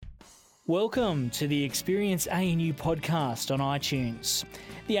Welcome to the Experience ANU podcast on iTunes.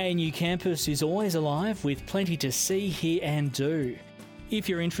 The ANU campus is always alive with plenty to see, hear and do. If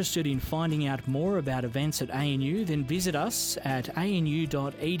you're interested in finding out more about events at ANU, then visit us at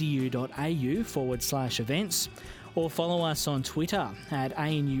anu.edu.au/events or follow us on Twitter at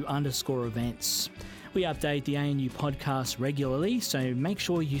 @ANU_events. We update the ANU podcast regularly, so make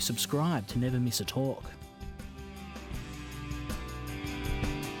sure you subscribe to never miss a talk.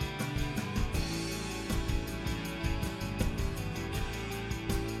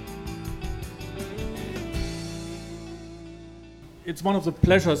 It's one of the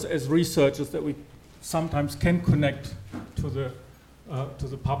pleasures as researchers that we sometimes can connect to the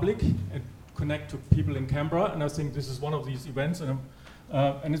public and connect to people in Canberra, and I think this is one of these events, and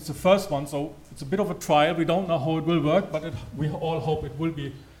it's the first one, so it's a bit of a trial. We don't know how it will work, but we all hope it will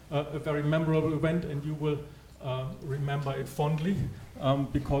be a very memorable event, and you will remember it fondly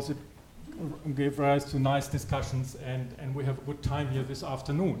because it gave rise to nice discussions, and we have a good time here this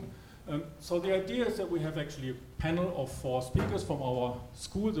afternoon. So the idea is that we have actually a panel of 4 speakers from our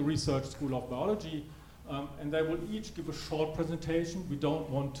school, the Research School of Biology, and they will each give a short presentation. We don't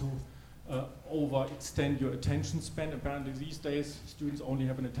want to overextend your attention span. Apparently these days students only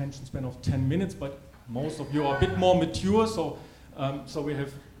have an attention span of 10 minutes, but most of you are a bit more mature, so we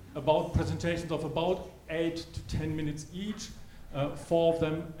have about presentations of about 8 to 10 minutes each, 4 of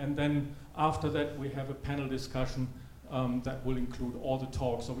them, and then after that we have a panel discussion that will include all the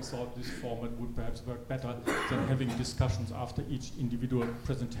talks. So we thought this format would perhaps work better than having discussions after each individual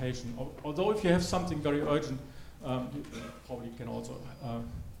presentation. Although if you have something very urgent, you probably can also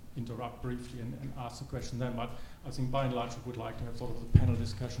interrupt briefly and ask a question then. But I think by and large we would like to have sort of a panel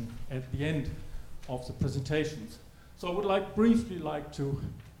discussion at the end of the presentations. So I would briefly like to,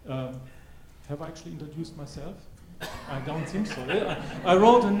 have I actually introduced myself? I don't think so. I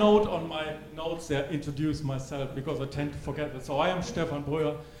wrote a note on my notes there, introduce myself, because I tend to forget that. So I am Stefan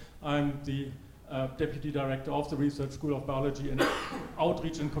Breuer. I'm the Deputy Director of the Research School of Biology, and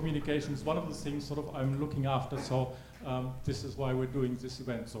outreach and communication is one of the things sort of I'm looking after. So this is why we're doing this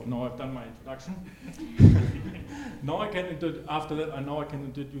event. So now I've done my introduction. After that, I can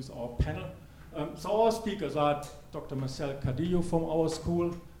introduce our panel. So our speakers are Dr. Marcel Cadillo from our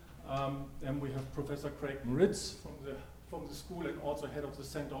school. Then we have Professor Craig Moritz from the school and also head of the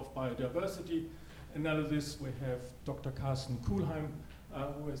Center of Biodiversity Analysis. We have Dr. Carsten Kuhlheim,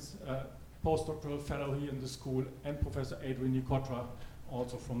 who is a postdoctoral fellow here in the school, and Professor Adrian Nicotra,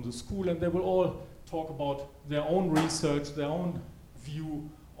 also from the school. And they will all talk about their own research, their own view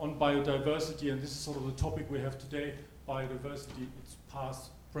on biodiversity. And this is sort of the topic we have today, biodiversity, its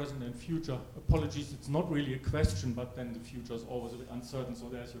past, present and future. Apologies, it's not really a question, but then the future is always a bit uncertain, so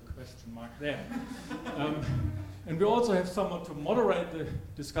there's your question mark there. And we also have someone to moderate the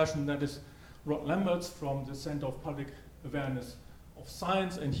discussion, that is Rod Lamberts from the Center of Public Awareness of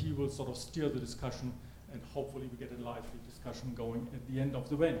Science, and he will sort of steer the discussion, and hopefully we get a lively discussion going at the end of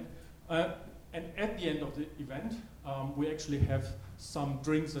the event. And at the end of the event, we actually have some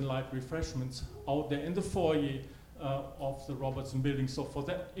drinks and light refreshments out there in the foyer of the Robertson building. So for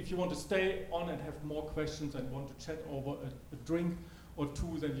that, if you want to stay on and have more questions and want to chat over a drink or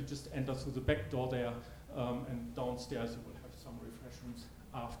two, then you just enter through the back door there, and downstairs you will have some refreshments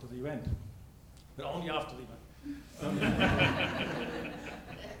after the event. But only after the event.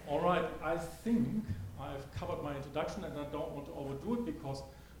 All right, I think I've covered my introduction, and I don't want to overdo it because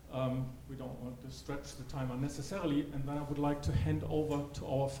we don't want to stretch the time unnecessarily. And then I would like to hand over to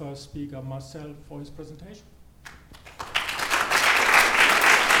our first speaker, Marcel, for his presentation.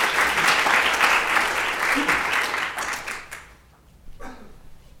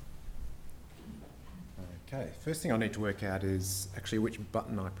 Okay, first thing I need to work out is actually which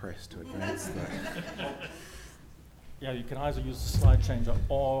button I press to advance the... Yeah, you can either use the slide changer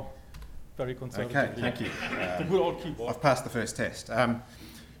or very conservatively. Okay, thank you. The good old keyboard. I've passed the first test.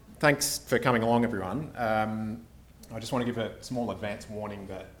 Thanks for coming along, everyone. I just want to give a small advance warning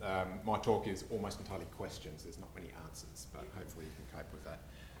that my talk is almost entirely questions. There's not many answers, but hopefully you can cope with that.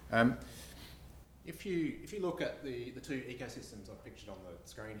 If you look at the 2 ecosystems I've pictured on the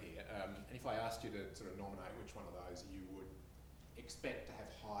screen here, and if I asked you to sort of nominate which one of those you would expect to have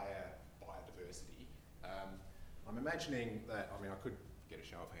higher biodiversity, I'm imagining that, I could get a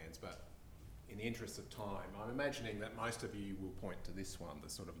show of hands, but in the interest of time, I'm imagining that most of you will point to this one, the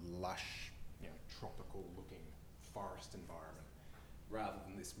sort of lush, tropical looking forest environment, rather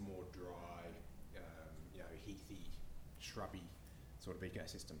than this more dry, heathy, shrubby sort of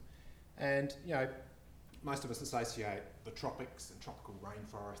ecosystem. And, most of us associate the tropics and tropical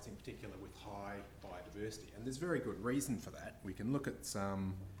rainforests in particular with high biodiversity, and there's very good reason for that. We can look at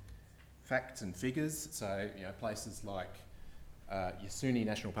some facts and figures. So, places like Yasuni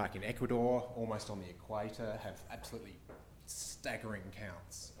National Park in Ecuador, almost on the equator, have absolutely staggering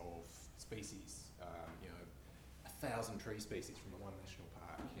counts of species. 1,000 tree species from the one national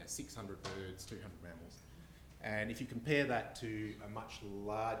park, 600 birds, 200 mammals. And if you compare that to a much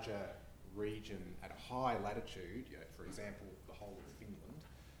larger region at a high latitude, for example, the whole of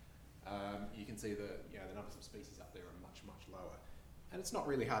Finland, you can see the numbers of species up there are much, much lower. And it's not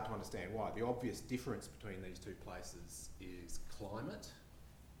really hard to understand why. The obvious difference between these two places is climate.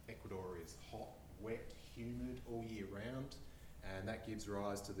 Ecuador is hot, wet, humid all year round, and that gives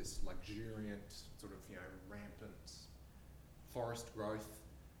rise to this luxuriant, sort of, rampant forest growth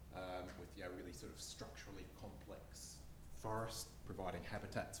with, really sort of structurally complex forest, providing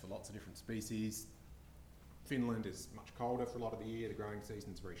habitats for lots of different species. Finland is much colder for a lot of the year, the growing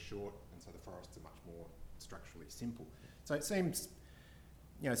season is very short, and so the forests are much more structurally simple. So it seems,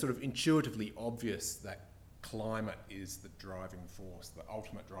 sort of intuitively obvious that climate is the driving force, the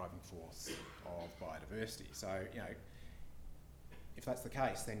ultimate driving force of biodiversity. So, if that's the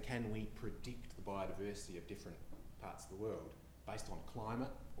case, then can we predict the biodiversity of different parts of the world based on climate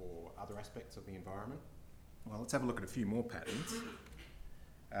or other aspects of the environment? Well, let's have a look at a few more patterns.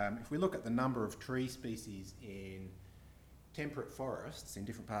 If we look at the number of tree species in temperate forests in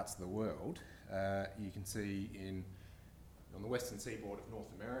different parts of the world, you can see on the western seaboard of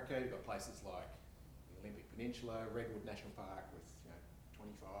North America, you've got places like the Olympic Peninsula, Redwood National Park with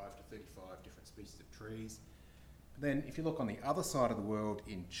 25 to 35 different species of trees. But then if you look on the other side of the world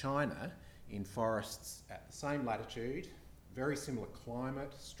in China, in forests at the same latitude, very similar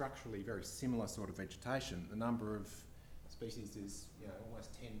climate, structurally very similar sort of vegetation, the number of species is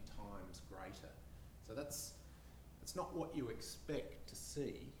almost 10 times greater. So that's not what you expect to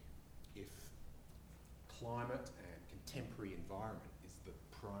see if climate and contemporary environment is the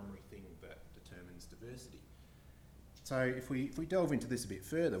primary thing that determines diversity. So if we delve into this a bit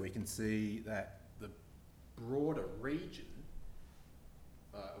further, we can see that the broader region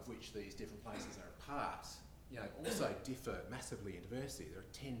of which these different places are a part, also differ massively in diversity. There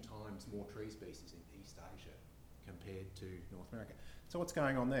are 10 times more tree species in East Asia compared to North America. So what's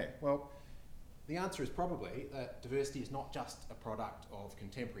going on there? Well, the answer is probably that diversity is not just a product of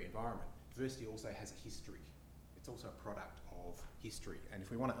contemporary environment. Diversity also has a history. It's also a product of history. And if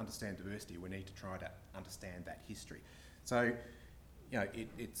we want to understand diversity, we need to try to understand that history. So,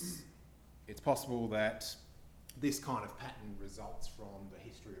 it's possible that this kind of pattern results from the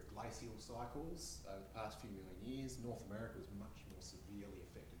history of glacial cycles over the past few million years. North America was much more severely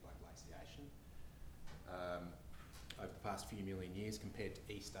affected by glaciation over the past few million years compared to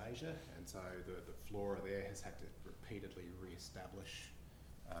East Asia, and so the flora there has had to repeatedly re-establish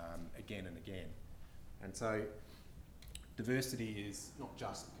again and again. And so diversity is not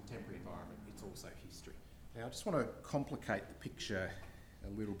just the contemporary environment, it's also history. Now I just want to complicate the picture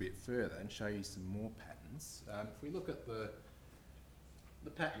a little bit further and show you some more patterns. If we look at the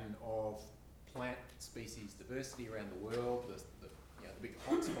pattern of plant species diversity around the world, the big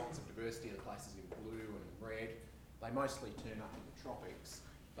hotspots of diversity are the places in blue and red. They mostly turn up in the tropics,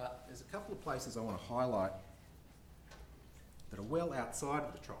 but there's a couple of places I want to highlight that are well outside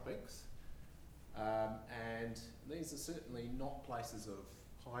of the tropics, and these are certainly not places of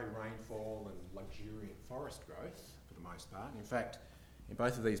high rainfall and luxuriant forest growth for the most part. In fact, in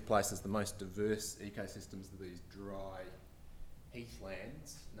both of these places, the most diverse ecosystems are these dry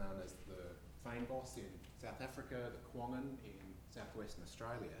heathlands known as the fynbos in South Africa, the quangan in southwestern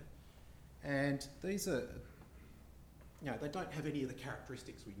Australia, and these are, they don't have any of the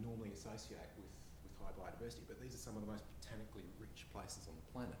characteristics we normally associate with high biodiversity, but these are some of the most botanically rich places on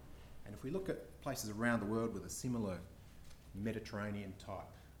the planet. And if we look at places around the world with a similar Mediterranean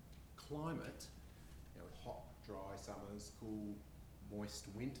type climate, with hot, dry summers, cool, moist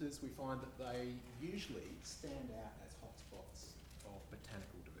winters, we find that they usually stand out as hotspots of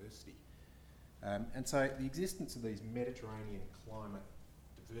botanical diversity. And so the existence of these Mediterranean climate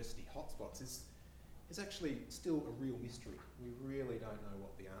diversity hotspots is actually still a real mystery. We really don't know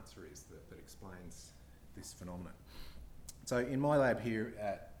what the answer is that explains this phenomenon. So in my lab here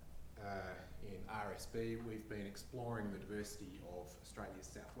in RSB, we've been exploring the diversity of Australia's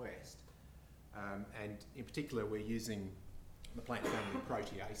southwest, and in particular we're using the plant family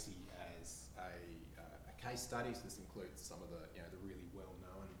Proteaceae as a case study. So this includes some of the really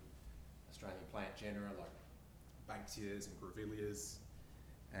well-known Australian plant genera like Banksias and Grevilleas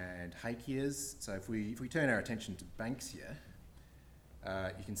and Hakeas. So if we turn our attention to Banksia,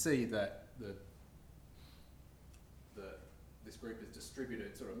 you can see that this group is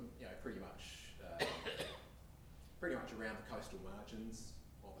distributed sort of pretty much around the coastal margins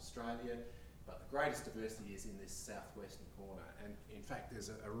of Australia, but the greatest diversity is in this southwestern corner. And in fact, there's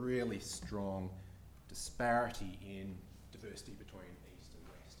a really strong disparity in diversity between east and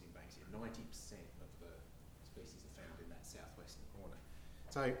west in Banksia. 90% of the species are found in that southwestern corner.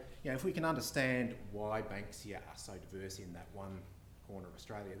 So, if we can understand why Banksia are so diverse in that one corner of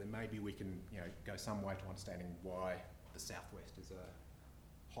Australia, then maybe we can, go some way to understanding why the southwest is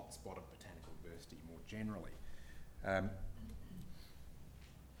a hotspot of botanical diversity more generally.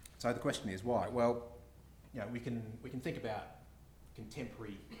 So the question is why? Well, we can think about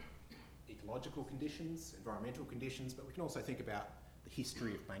contemporary ecological conditions, environmental conditions, but we can also think about the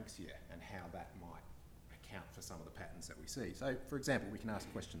history of Banksia and how that might account for some of the patterns that we see. So, for example, we can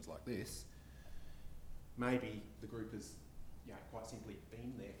ask questions like this. Maybe the group has, quite simply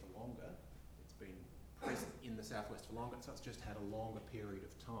been there for longer. It's been present in the southwest for longer, so it's just had a longer period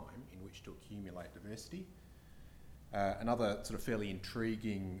of time in which to accumulate diversity. Another sort of fairly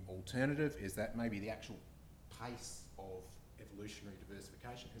intriguing alternative is that maybe the actual pace of evolutionary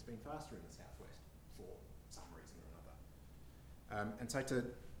diversification has been faster in the southwest for some reason or another. And so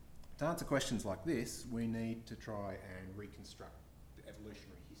to answer questions like this, we need to try and reconstruct the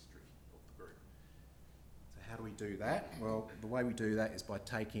evolutionary history of the group. So how do we do that? Well, the way we do that is by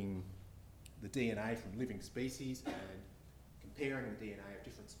taking the DNA from living species and comparing the DNA of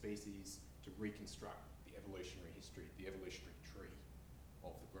different species to reconstruct the evolutionary history, the evolutionary tree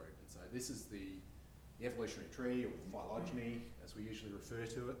of the group. And so this is the evolutionary tree, or the phylogeny, as we usually refer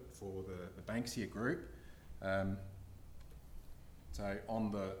to it, for the Banksia group. So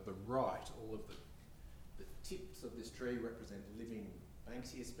on the right, all of the tips of this tree represent living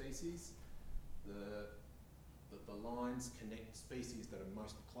Banksia species. The lines connect species that are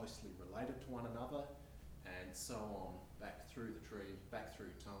most closely related to one another, and so on, back through the tree, back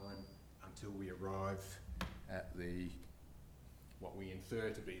through time, until we arrive at what we infer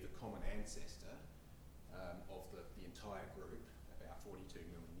to be the common ancestor of the entire group about 42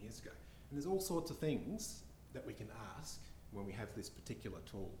 million years ago. And there's all sorts of things that we can ask when we have this particular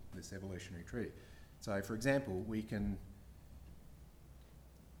tool, this evolutionary tree. So, for example, we can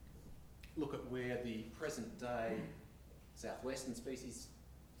look at where the present day southwestern species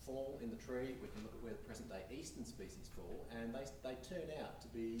fall in the tree. We can look at where the present day eastern species fall, and they turn out to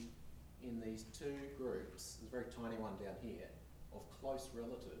be in these two groups. There's a very tiny one down here of close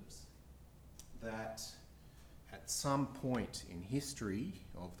relatives that at some point in history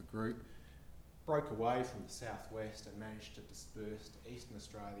of the group broke away from the southwest and managed to disperse to eastern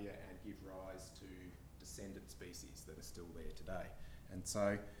Australia and give rise to descendant species that are still there today. And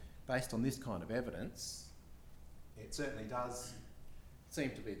so, based on this kind of evidence, it certainly does seem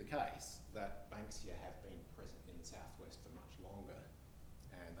to be the case that Banksia have been present in the southwest for much longer,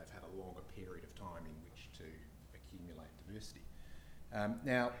 and they've had a longer period of time in which to accumulate diversity.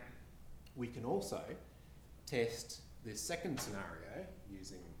 Now, we can also test this second scenario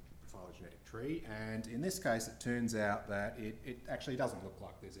using the phylogenetic tree, and in this case it turns out that it actually doesn't look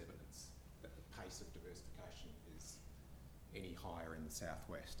like there's evidence that the pace of diversification is any higher in the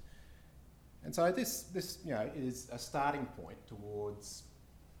southwest. And so this is a starting point towards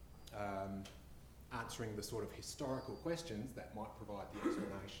answering the sort of historical questions that might provide the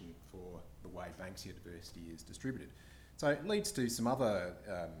explanation for the way Banksia diversity is distributed. So it leads to some other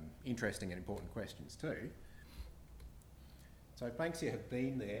interesting and important questions too. So if Banksia have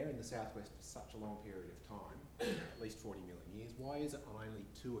been there in the southwest for such a long period of time, at least 40 million years, why is it on only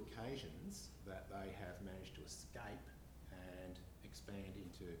 2 occasions that they have managed to escape and expand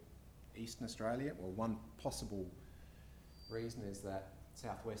into eastern Australia? Well, one possible reason is that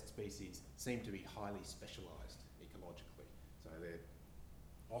southwest species seem to be highly specialised ecologically. So they're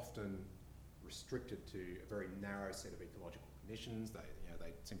often restricted to a very narrow set of ecological conditions. They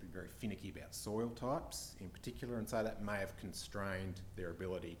seem to be very finicky about soil types in particular, and so that may have constrained their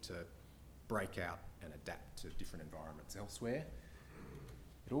ability to break out and adapt to different environments elsewhere.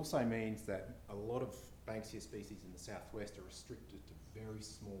 It also means that a lot of Banksia species in the southwest are restricted to very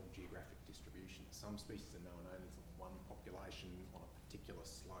small geographic distributions. Some species are known only from one population on a particular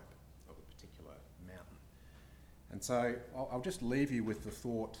slope of a particular mountain. And so I'll just leave you with the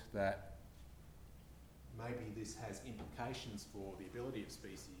thought that maybe this has implications for the ability of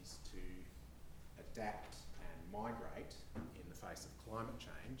species to adapt and migrate in the face of climate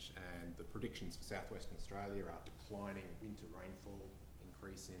change, and the predictions for southwestern Australia are declining winter rainfall,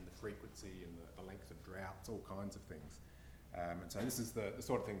 increase in the frequency and the length of droughts, all kinds of things. And so this is the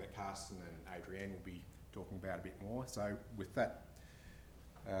sort of thing that Carsten and Adrienne will be talking about a bit more. So with that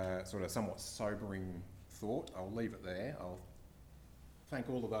sort of somewhat sobering thought, I'll leave it there. I'll thank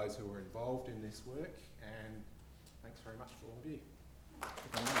all of those who were involved in this work, and thanks very much to all of you.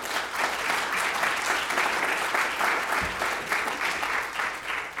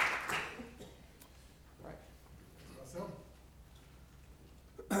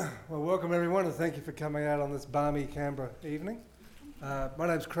 Well, welcome everyone, and thank you for coming out on this balmy Canberra evening. My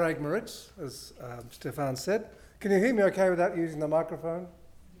name's Craig Moritz, as Stefan said. Can you hear me okay without using the microphone?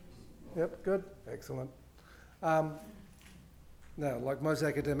 Yep, good, excellent. Now, like most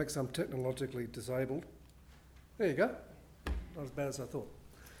academics, I'm technologically disabled. There you go, not as bad as I thought.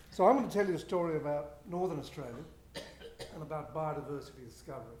 So I'm going to tell you a story about Northern Australia and about biodiversity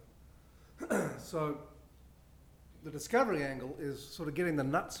discovery. So the discovery angle is sort of getting the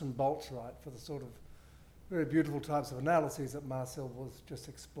nuts and bolts right for the sort of very beautiful types of analyses that Marcel was just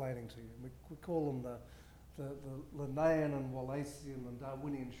explaining to you. We call them the Linnaean and Wallacean and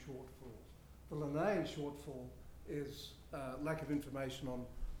Darwinian shortfalls. The Linnaean shortfall is lack of information on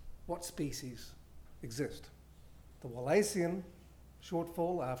what species exist. The Wallacean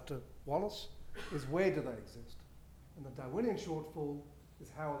shortfall after Wallace is where do they exist. And the Darwinian shortfall is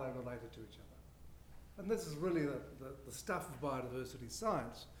how are they related to each other. And this is really the stuff of biodiversity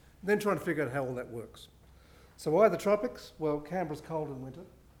science, and then trying to figure out how all that works. So why the tropics? Well, Canberra's cold in winter.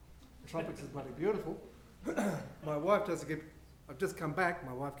 The tropics is bloody beautiful. My wife I've just come back,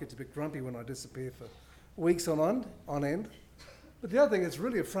 my wife gets a bit grumpy when I disappear for weeks on end. But the other thing, it's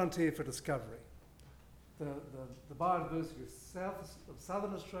really a frontier for discovery. The biodiversity of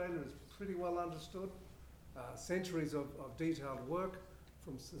southern Australia is pretty well understood. Centuries of detailed work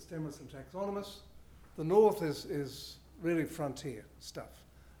from Systematists and Taxonomists. The north is really frontier stuff.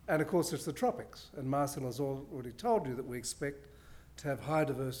 And of course it's the tropics. And Marcel has already told you that we expect to have high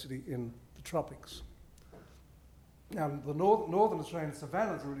diversity in the tropics. Now the northern Australian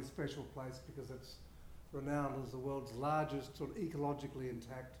savanna is a really special place because it's renowned as the world's largest sort of ecologically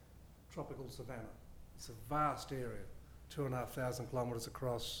intact tropical savanna. It's a vast area, 2,500 kilometres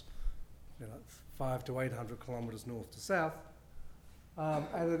across, 500 to 800 kilometres north to south.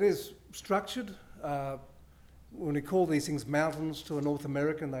 And it is structured. When we call these things mountains to a North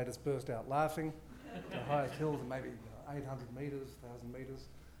American, they just burst out laughing. The highest hills are maybe 800 metres, 1,000 metres.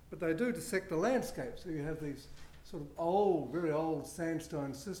 But they do dissect the landscape. So you have these sort of very old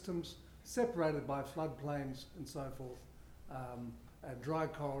sandstone systems separated by floodplains and so forth, and dry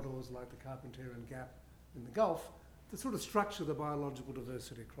corridors like the Carpentarian Gap in the Gulf to sort of structure the biological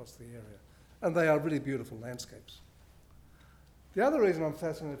diversity across the area. And they are really beautiful landscapes. The other reason I'm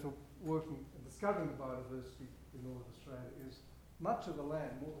fascinated for working and discovering the biodiversity in Northern Australia is much of the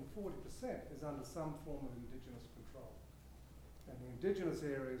land, more than 40%, is under some form of Indigenous control. And the Indigenous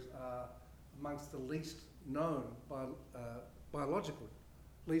areas are amongst the least known, biologically,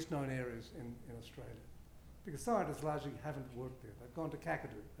 least known areas in Australia. Because scientists largely haven't worked there. They've gone to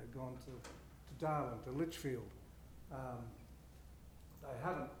Kakadu, they've gone to Darwin, to Litchfield. They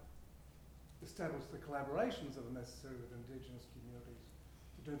haven't established the collaborations that are necessary with Indigenous communities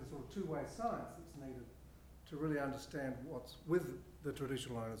to do the sort of two-way science that's needed to really understand what's with the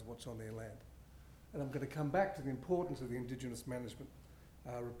traditional owners, what's on their land. And I'm going to come back to the importance of the Indigenous management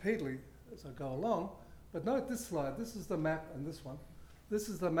repeatedly as I go along. But note this slide, this is the map, and this one. This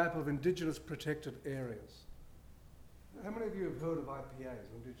is the map of Indigenous protected areas. How many of you have heard of IPAs,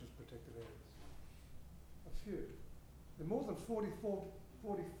 Indigenous protected areas? A few. They're more than 44%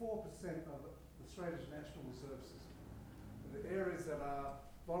 of Australia's national reserve system. And the areas that are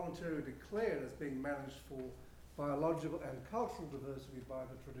voluntarily declared as being managed for biological and cultural diversity by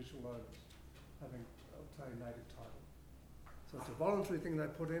the traditional owners, having obtained native title. So it's a voluntary thing they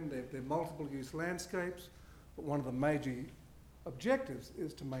put in. They're multiple use landscapes, but one of the major objectives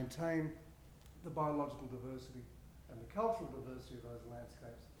is to maintain the biological diversity and the cultural diversity of those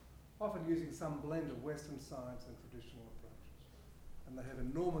landscapes, often using some blend of Western science and traditional approaches. And they have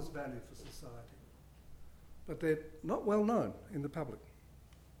enormous value for society. But they're not well known in the public.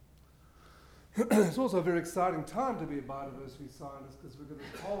 It's also a very exciting time to be a biodiversity scientist because we've got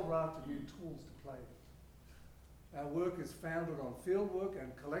this whole raft of new tools to play with. Our work is founded on field work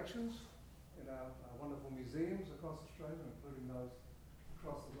and collections in our wonderful museums across Australia, including those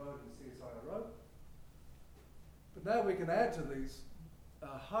across the road in CSIRO Road. But now we can add to these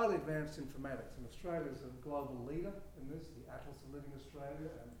highly advanced informatics, and Australia is a global leader in this, the Atlas of Living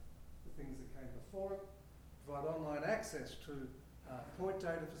Australia and the things that came before it, provide online access to point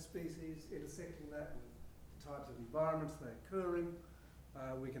data for species, intersecting that with the types of environments they occur in.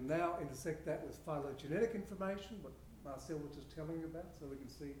 We can now intersect that with phylogenetic information, what Marcel was just telling you about, so we can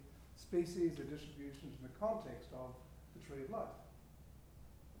see species, their distributions in the context of the tree of life.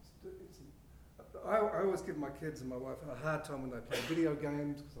 I always give my kids and my wife a hard time when they play video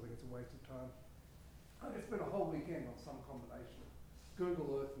games because I think it's a waste of time. I spent a whole weekend on some combination of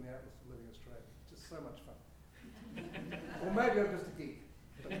Google Earth and the Atlas of Living Australia. Just so much fun. Or maybe I'm just a geek.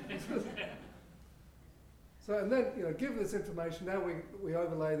 So, and then, given this information, now we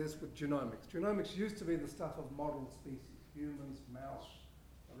overlay this with genomics. Genomics used to be the stuff of modelled species, humans, mouse,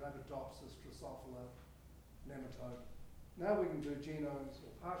 Arabidopsis, Drosophila, nematode. Now we can do genomes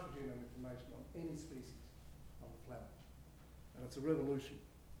or partial genome information on any species on the planet. And it's a revolution.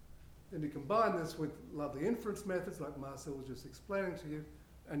 Then you combine this with lovely inference methods like Marcel was just explaining to you,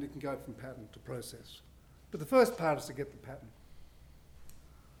 and you can go from pattern to process. But the first part is to get the pattern.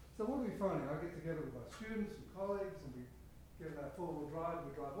 So what are we finding? I get together with my students and colleagues, and we get in our four-wheel drive, and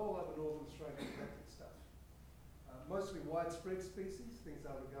we drive all over northern Australia collecting stuff. Mostly widespread species, things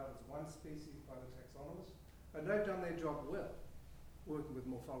are regarded as one species by the taxonomists, and they've done their job well, working with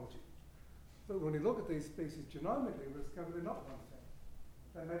morphology. But when you look at these species genomically, we discover they're not one thing.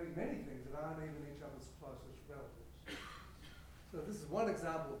 They may be many things that aren't even each other's closest relatives. So this is one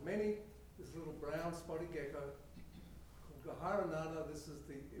example of many. This little brown spotty gecko called Gohara nana. This is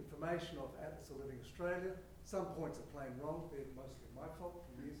the information of Atlas of Living Australia. Some points are plain wrong. They're mostly my fault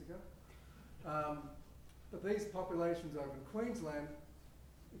from years ago. But these populations over in Queensland,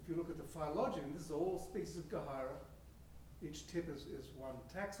 if you look at the phylogeny, this is all species of Gohara. Each tip is one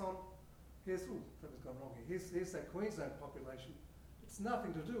taxon. Here's, that was gone wrong here. Here's that Queensland population. It's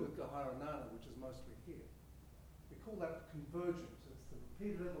nothing to do with Gohara nana, which is mostly here. We call that convergence. It's the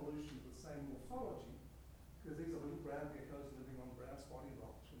repeated evolution of the same morphology, because these are little brown geckos living on brown spotty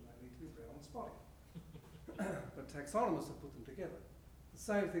rocks, and they need to be brown and spotty. But taxonomists have put them together. The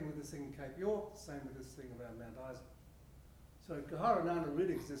same thing with this thing in Cape York, the same with this thing around Mount Isa. So Gohara nana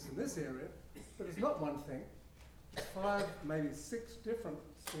really exists in this area, but it's not one thing. It's 5, maybe 6 different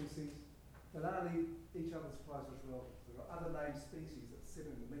species that aren't each other's closest relatives. There are other named species that sit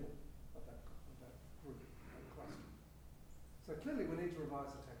in the middle of that group, that cluster. So clearly we need to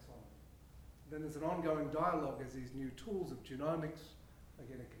revise the taxonomy. Then there's an ongoing dialogue as these new tools of genomics are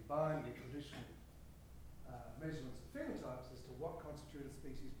getting combined with traditional measurements of phenotypes as to what constitutes a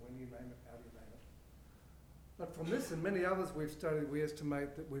species, when you name it, how do you name it. But from this and many others we've studied, we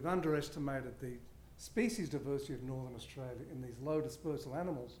estimate that we've underestimated the species diversity of Northern Australia in these low dispersal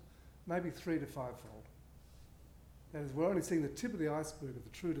animals, maybe 3 to 5-fold. That is, we're only seeing the tip of the iceberg of the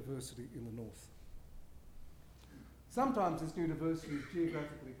true diversity in the north. Sometimes this new diversity is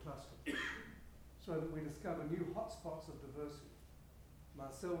geographically clustered, so that we discover new hotspots of diversity.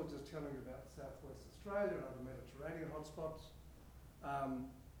 Marcel was just telling you about southwest Australia and other Mediterranean hotspots.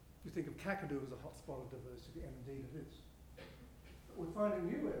 You think of Kakadu as a hotspot of diversity, and indeed it is. But we're finding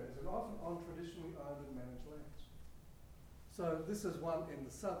new areas, and often on traditionally owned and managed lands. So this is one in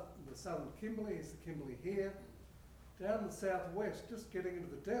the southern Kimberley. Here's the Kimberley here. Down in the southwest, just getting into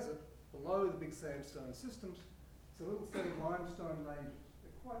the desert, below the big sandstone systems, it's a little set of limestone ranges.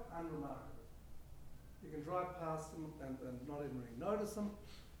 They're quite unremarkable. You can drive past them and not even really notice them.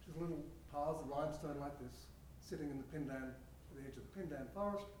 Just little piles of limestone like this, sitting in the Pindan, at the edge of the Pindan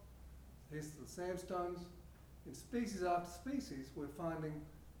forest. Here's the sandstones. In species after species, we're finding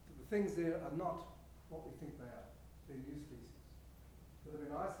that the things there are not what we think they are. They're new species that have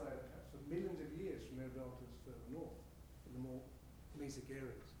been isolated perhaps for millions of years from their relatives further north, in the more mesic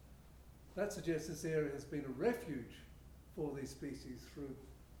areas. That suggests this area has been a refuge for these species through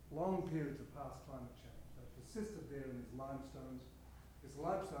long periods of past climate change. They've persisted there in these limestones. These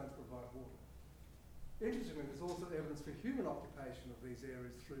limestones provide water. Interestingly, there's also evidence for human occupation of these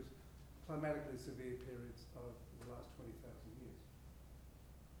areas through climatically severe periods of the last 20,000 years.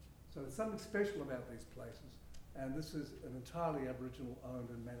 So there's something special about these places, and this is an entirely Aboriginal owned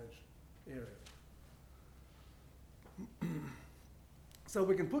and managed area. So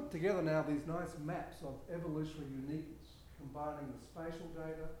we can put together now these nice maps of evolutionary uniqueness, combining the spatial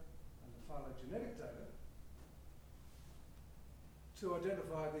data and the phylogenetic data to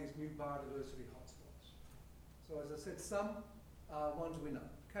identify these new biodiversity hotspots. So as I said, some are ones we know.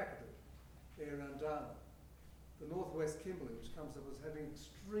 Kakadu, Erindana, the northwest Kimberley, which comes up as having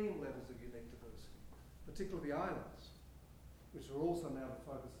extreme levels of unique diversity, particularly the islands, which are also now the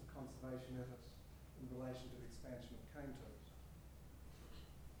focus of conservation efforts in relation to the expansion of cane toads.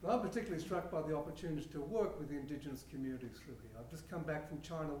 But I'm particularly struck by the opportunities to work with the indigenous communities through here. I've just come back from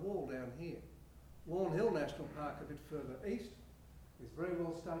China Wall down here. Warren Hill National Park, a bit further east, is very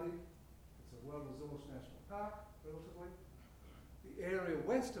well studied. It's a well-resourced national park, relatively. The area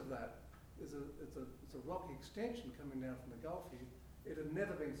west of that is it's a rocky extension coming down from the Gulf here. It had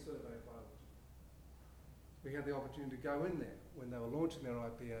never been surveyed biologically. We had the opportunity to go in there when they were launching their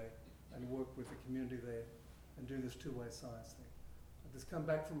IPA and work with the community there and do this two-way science thing. I've just come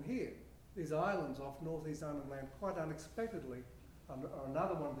back from here. These islands off northeast Arnhem Land, quite unexpectedly, are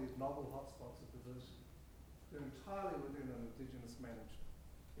another one of these novel hotspots of diversity. They're entirely within an Indigenous managed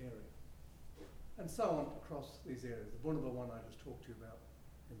area. And so on across these areas. The Bunuba one I just talked to you about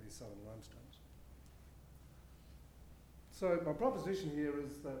in these southern limestones. So my proposition here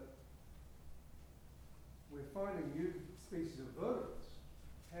is that we're finding new species of vertebrates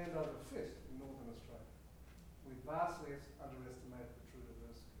hand over fist in northern Australia. We vastly underestimated the true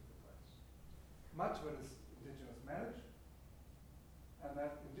diversity of the place. Much of it is Indigenous managed, and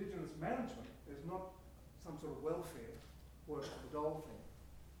that Indigenous management is not some sort of welfare work for the dolphin.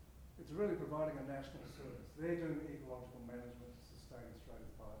 It's really providing a national service. They're doing the ecological management to sustain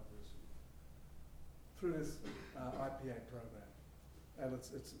Australia's biodiversity through this IPA program. And it's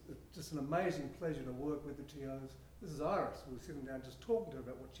just an amazing pleasure to work with the TOs. This is Iris. We were sitting down just talking to her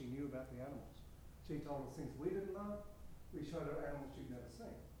about what she knew about the animals. She told us things we didn't know. We showed her animals she'd never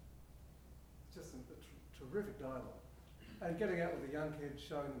seen. It's just a terrific dialogue. And getting out with the young kids,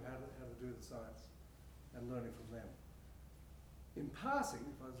 showing them how to do the science and learning from them. In passing,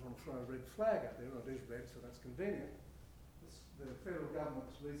 if I just want to throw a red flag out there, well, it is red, so that's convenient. The federal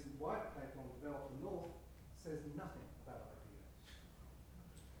government's recent white paper on developing the North says nothing about IPA.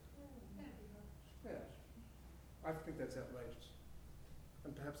 Yeah, I think that's outrageous.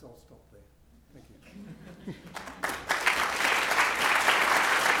 And perhaps I'll stop there. Thank you.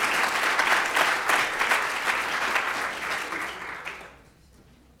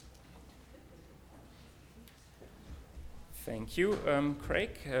 Thank you, Craig.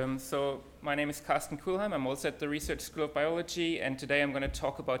 So my name is Carsten Kuhlheim. I'm also at the Research School of Biology, and today I'm going to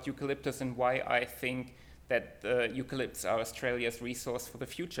talk about eucalyptus and why I think that eucalypts are Australia's resource for the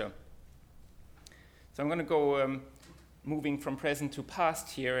future. So I'm going to go moving from present to past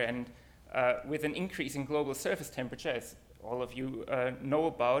here, and with an increase in global surface temperature, as all of you know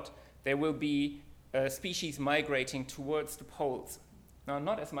about, there will be species migrating towards the poles. Now,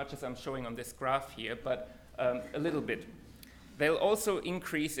 not as much as I'm showing on this graph here, but a little bit. They'll also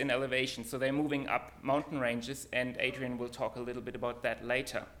increase in elevation, so they're moving up mountain ranges, and Adrian will talk a little bit about that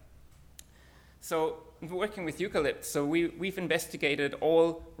later. So we're working with eucalypts, so we've investigated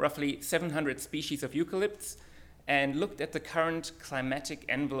all roughly 700 species of eucalypts and looked at the current climatic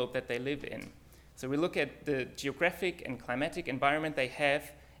envelope that they live in. So we look at the geographic and climatic environment they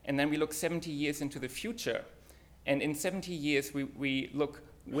have, and then we look 70 years into the future. And in 70 years, we look,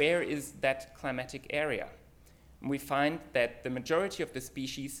 where is that climatic area? And we find that the majority of the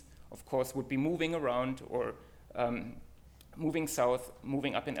species, of course, would be moving around or moving south,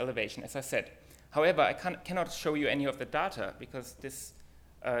 moving up in elevation, as I said. However, I cannot show you any of the data because this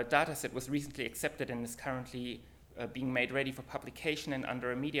data set was recently accepted and is currently being made ready for publication and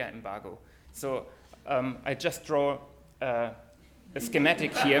under a media embargo. So I just draw a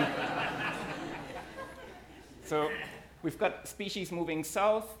schematic here. So we've got species moving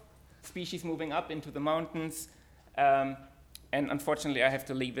south, species moving up into the mountains, and unfortunately I have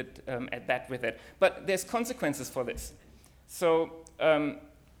to leave it at that with it. But there's consequences for this. So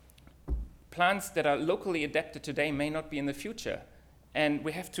plants that are locally adapted today may not be in the future, and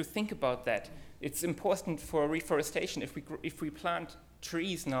we have to think about that. It's important for reforestation. If we plant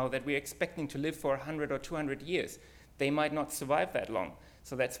trees now that we're expecting to live for 100 or 200 years, they might not survive that long.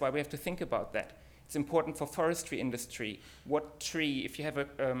 So that's why we have to think about that. It's important for forestry industry. What tree, if you have a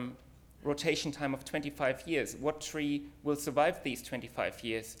rotation time of 25 years, what tree will survive these 25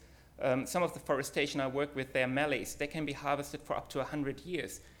 years? Some of the forestation I work with, they're mallees. They can be harvested for up to 100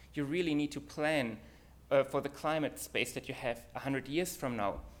 years. You really need to plan for the climate space that you have 100 years from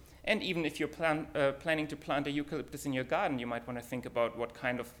now. And even if you're planning to plant a eucalyptus in your garden, you might want to think about what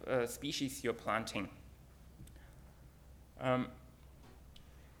kind of species you're planting.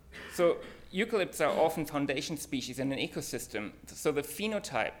 So eucalypts are often foundation species in an ecosystem. So the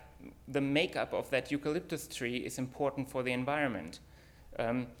phenotype, the makeup of that eucalyptus tree is important for the environment.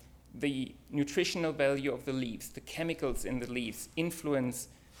 The nutritional value of the leaves, the chemicals in the leaves influence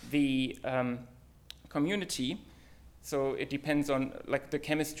the community. So it depends on, like, the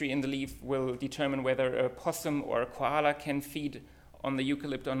chemistry in the leaf will determine whether a possum or a koala can feed on the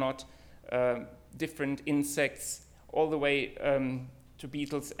eucalypt or not. Different insects, all the way to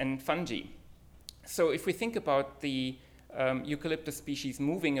beetles and fungi. So if we think about the eucalyptus species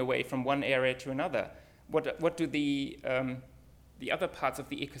moving away from one area to another, what do the other parts of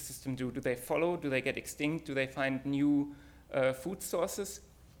the ecosystem do? Do they follow? Do they get extinct? Do they find new food sources?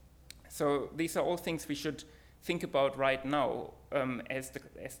 So these are all things we should think about right now as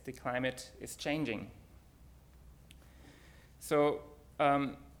the climate is changing. So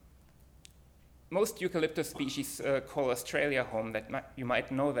most eucalyptus species call Australia home. You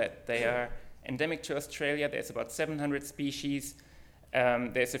might know that. They are endemic to Australia. There's about 700 species.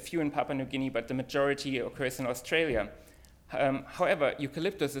 There's a few in Papua New Guinea, but the majority occurs in Australia. However,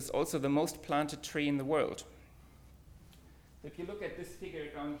 eucalyptus is also the most planted tree in the world. If you look at this figure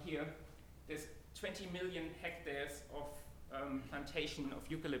down here, there's 20 million hectares of plantation of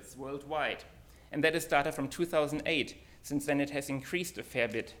eucalypts worldwide. And that is data from 2008. Since then, it has increased a fair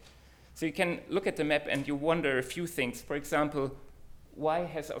bit. So you can look at the map and you wonder a few things. For example, why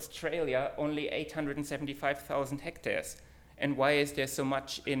has Australia only 875,000 hectares? And why is there so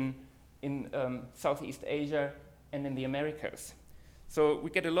much in Southeast Asia and in the Americas? So we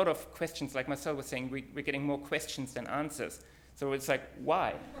get a lot of questions, like Marcel was saying, we're getting more questions than answers. So it's like,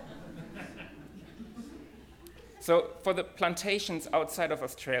 why? So for the plantations outside of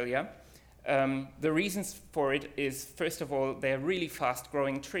Australia, the reasons for it is, first of all, they're really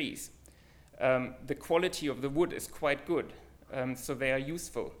fast-growing trees. The quality of the wood is quite good, so they are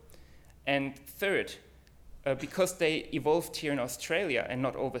useful. And third, because they evolved here in Australia and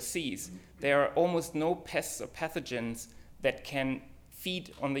not overseas, there are almost no pests or pathogens that can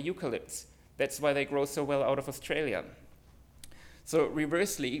feed on the eucalypts. That's why they grow so well out of Australia. So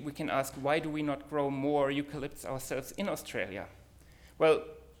reversely, we can ask, why do we not grow more eucalypts ourselves in Australia? Well,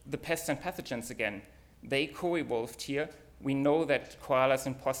 the pests and pathogens again, they co-evolved here. We know that koalas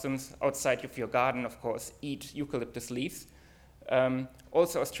and possums outside of your garden, of course, eat eucalyptus leaves.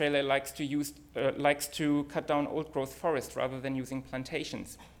 Also, Australia likes to cut down old-growth forest rather than using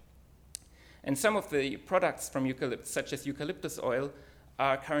plantations. And some of the products from eucalypts, such as eucalyptus oil,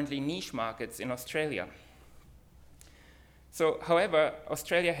 are currently niche markets in Australia. So, however,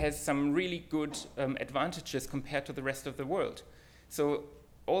 Australia has some really good advantages compared to the rest of the world. So,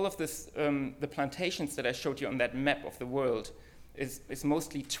 all of this, the plantations that I showed you on that map of the world is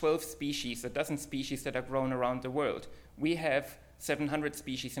mostly 12 species, a dozen species that are grown around the world. We have 700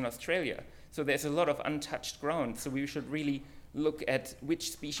 species in Australia, so there's a lot of untouched ground. So we should really look at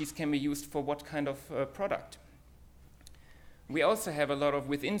which species can be used for what kind of product. We also have a lot of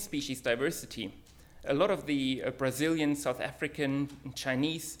within-species diversity. A lot of the Brazilian, South African,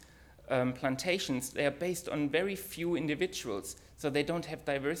 Chinese plantations, they are based on very few individuals, so they don't have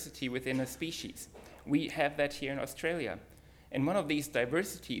diversity within a species. We have that here in Australia. And one of these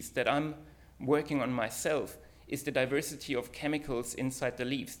diversities that I'm working on myself is the diversity of chemicals inside the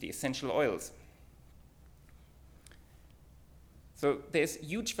leaves, the essential oils. So there's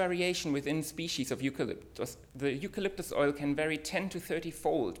huge variation within species of eucalyptus. The eucalyptus oil can vary 10 to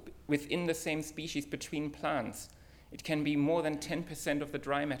 30-fold within the same species between plants. It can be more than 10% of the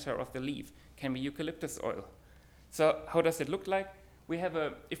dry matter of the leaf can be eucalyptus oil. So how does it look like?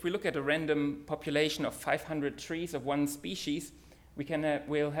 If we look at a random population of 500 trees of one species,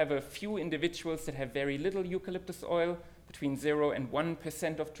 we'll have a few individuals that have very little eucalyptus oil, between 0 and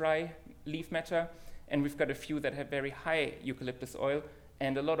 1% of dry leaf matter, and we've got a few that have very high eucalyptus oil,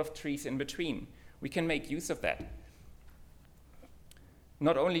 and a lot of trees in between. We can make use of that.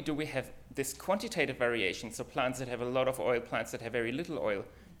 Not only do we have this quantitative variation, so plants that have a lot of oil, plants that have very little oil,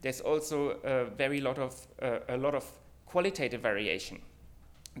 there's also a lot of qualitative variation.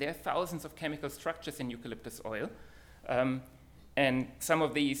 There are thousands of chemical structures in eucalyptus oil, and some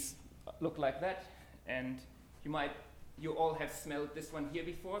of these look like that, and you all have smelled this one here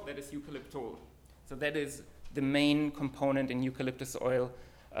before. That is eucalyptol. So that is the main component in eucalyptus oil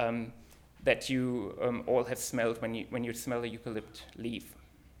that you all have smelled when you smell a eucalypt leaf.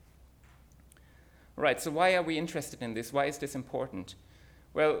 Right, so why are we interested in this? Why is this important?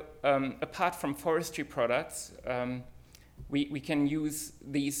 Well, apart from forestry products, we can use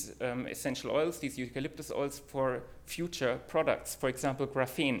these essential oils, these eucalyptus oils, for future products. For example,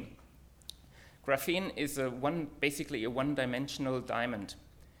 graphene. Graphene is basically a one-dimensional diamond.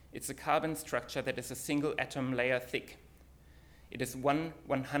 It's a carbon structure that is a single atom layer thick. It is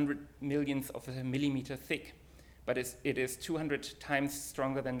 1/100 millionth of a millimeter thick, but it is 200 times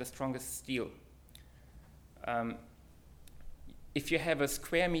stronger than the strongest steel. If you have a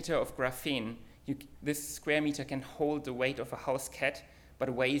square meter of graphene, this square meter can hold the weight of a house cat, but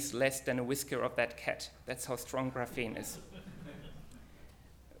weighs less than a whisker of that cat. That's how strong graphene is.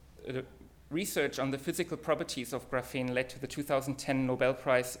 Research on the physical properties of graphene led to the 2010 Nobel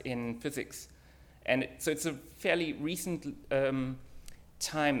Prize in Physics. And so it's a fairly recent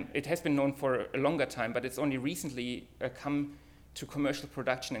time. It has been known for a longer time, but it's only recently come to commercial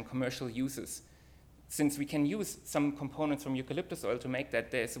production and commercial uses. Since we can use some components from eucalyptus oil to make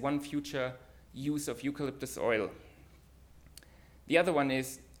that, there's one future use of eucalyptus oil. The other one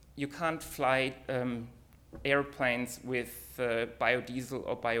is you can't fly airplanes with biodiesel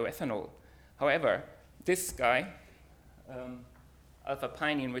or bioethanol. However, this guy,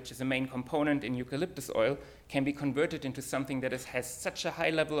 alpha-pinene, which is a main component in eucalyptus oil, can be converted into something that has such a high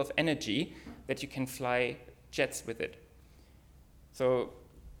level of energy that you can fly jets with it. So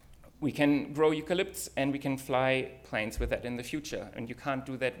we can grow eucalypts and we can fly planes with that in the future, and you can't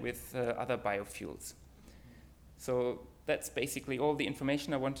do that with other biofuels. So that's basically all the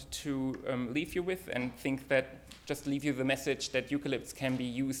information I wanted to leave you with, and just leave you the message that eucalypts can be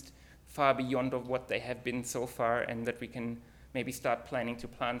used far beyond of what they have been so far, and that we can maybe start planning to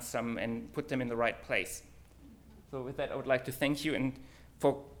plant some and put them in the right place. So with that, I would like to thank you, and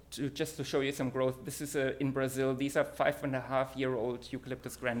just to show you some growth, this is in Brazil. These are 5.5-year-old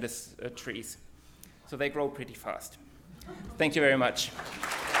Eucalyptus grandis trees. So they grow pretty fast. Thank you very much.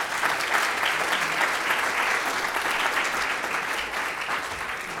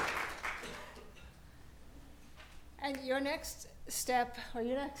 And your next step, or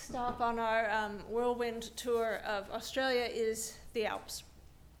your next stop on our whirlwind tour of Australia is the Alps.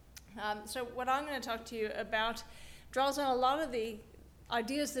 So what I'm going to talk to you about draws on a lot of the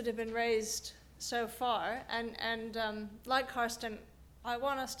ideas that have been raised so far, and like Karsten, I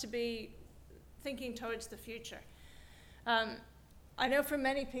want us to be thinking towards the future. I know for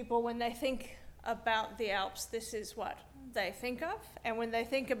many people, when they think about the Alps, this is what they think of, and when they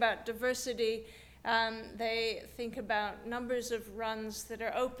think about diversity, they think about numbers of runs that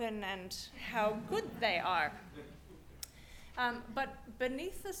are open and how good they are. But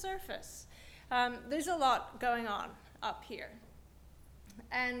beneath the surface, there's a lot going on up here.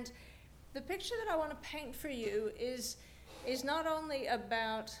 And the picture that I want to paint for you is not only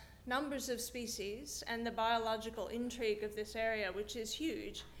about numbers of species and the biological intrigue of this area, which is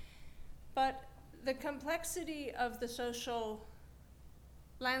huge, but the complexity of the social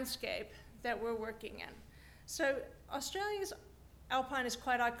landscape that we're working in. So Australia's alpine is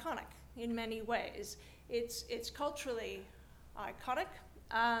quite iconic in many ways. It's culturally iconic.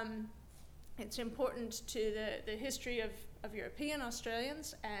 It's important to the history of European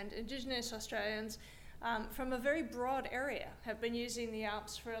Australians, and Indigenous Australians from a very broad area have been using the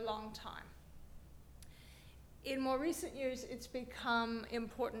Alps for a long time. In more recent years, it's become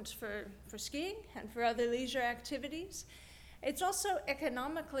important for skiing and for other leisure activities. It's also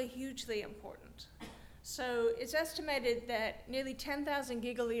economically hugely important. So it's estimated that nearly 10,000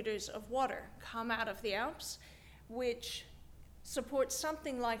 gigaliters of water come out of the Alps, which supports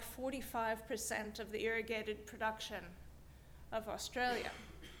something like 45% of the irrigated production of Australia.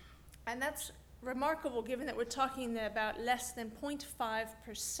 And that's remarkable given that we're talking about less than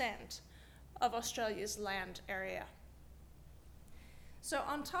 0.5% of Australia's land area. So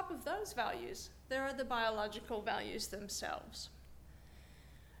on top of those values, there are the biological values themselves.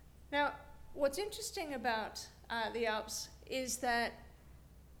 Now, what's interesting about the Alps is that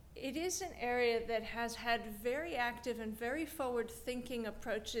it is an area that has had very active and very forward-thinking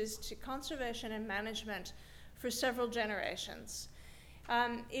approaches to conservation and management for several generations.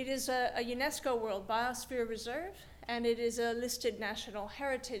 It is a UNESCO World Biosphere Reserve, and it is a listed National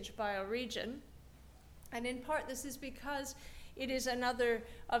Heritage Bioregion. And in part, this is because it is another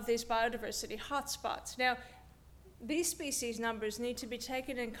of these biodiversity hotspots. Now, these species numbers need to be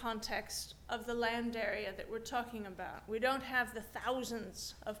taken in context of the land area that we're talking about. We don't have the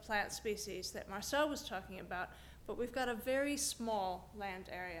thousands of plant species that Marcel was talking about, but we've got a very small land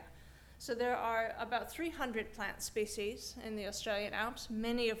area. So there are about 300 plant species in the Australian Alps,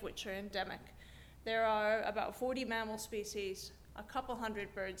 many of which are endemic. There are about 40 mammal species, a couple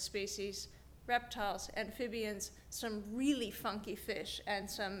hundred bird species, reptiles, amphibians, some really funky fish, and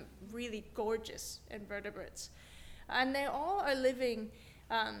some really gorgeous invertebrates. And they all are living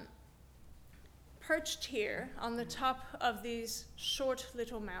perched here on the top of these short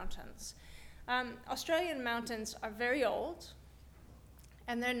little mountains. Australian mountains are very old,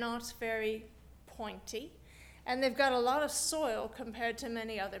 and they're not very pointy, and they've got a lot of soil compared to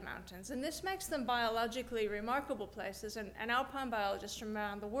many other mountains. And this makes them biologically remarkable places, and alpine biologists from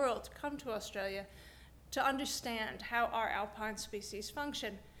around the world come to Australia to understand how our alpine species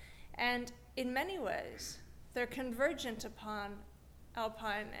function. And in many ways, they're convergent upon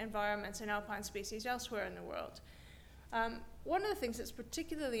alpine environments and alpine species elsewhere in the world. One of the things that's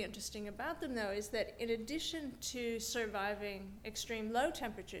particularly interesting about them, though, is that in addition to surviving extreme low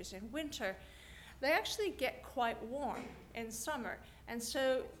temperatures in winter, they actually get quite warm in summer. And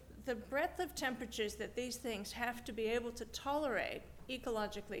so the breadth of temperatures that these things have to be able to tolerate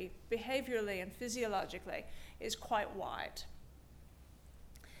ecologically, behaviorally, and physiologically is quite wide.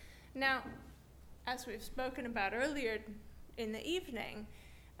 Now, as we've spoken about earlier in the evening,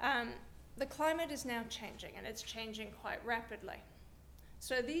 the climate is now changing, and it's changing quite rapidly.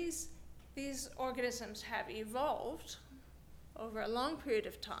 So these organisms have evolved over a long period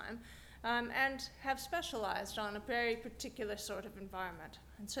of time and have specialized on a very particular sort of environment.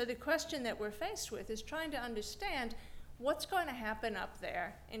 And so the question that we're faced with is trying to understand what's going to happen up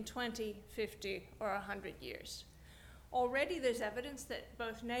there in 20, 50, or 100 years. Already there's evidence that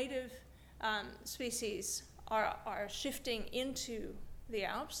both native species are shifting into the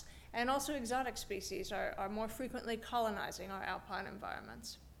Alps, and also exotic species are more frequently colonizing our alpine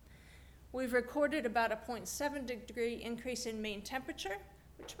environments. We've recorded about a 0.7 degree increase in mean temperature,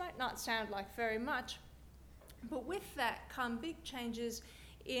 which might not sound like very much, but with that come big changes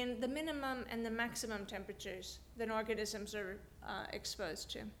in the minimum and the maximum temperatures that organisms are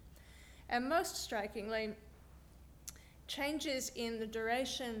exposed to. And most strikingly, changes in the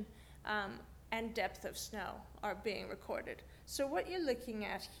duration and depth of snow are being recorded. So what you're looking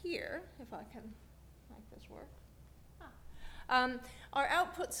at here, if I can make this work, are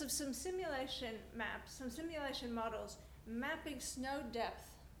outputs of some simulation maps, some simulation models mapping snow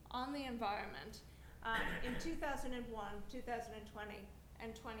depth on the environment in 2001, 2020,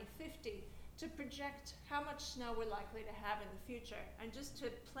 and 2050 to project how much snow we're likely to have in the future. And just to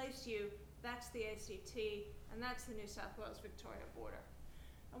place you, that's the ACT, and that's the New South Wales-Victoria border.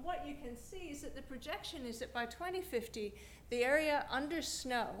 And what you can see is that the projection is that by 2050, the area under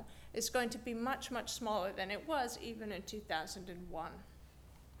snow is going to be much, much smaller than it was even in 2001.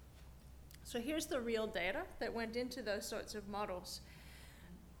 So here's the real data that went into those sorts of models.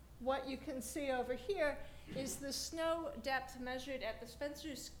 What you can see over here is the snow depth measured at the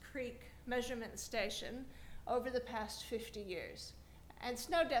Spencer's Creek measurement station over the past 50 years. And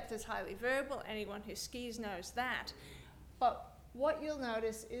snow depth is highly variable. Anyone who skis knows that. But what you'll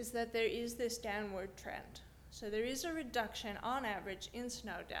notice is that there is this downward trend. So there is a reduction on average in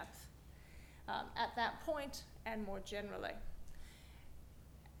snow depth at that point and more generally.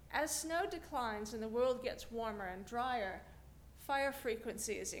 As snow declines and the world gets warmer and drier, fire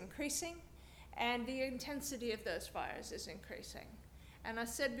frequency is increasing and the intensity of those fires is increasing. And I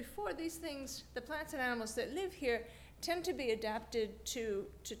said before, these things, the plants and animals that live here, tend to be adapted to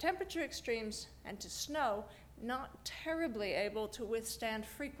temperature extremes and to snow, not terribly able to withstand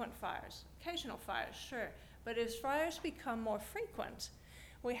frequent fires. Occasional fires, sure, but as fires become more frequent,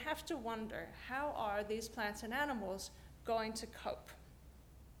 we have to wonder, how are these plants and animals going to cope?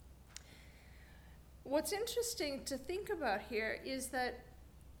 What's interesting to think about here is that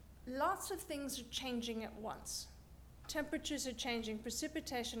lots of things are changing at once. Temperatures are changing,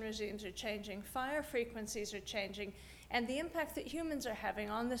 precipitation regimes are changing, fire frequencies are changing, and the impact that humans are having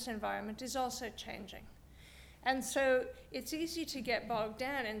on this environment is also changing. And so it's easy to get bogged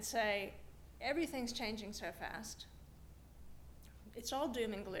down and say, everything's changing so fast. It's all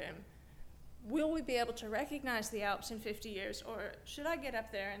doom and gloom. Will we be able to recognize the Alps in 50 years, or should I get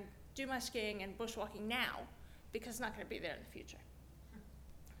up there and do my skiing and bushwalking now because it's not going to be there in the future?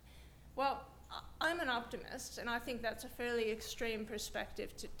 Well, I'm an optimist, and I think that's a fairly extreme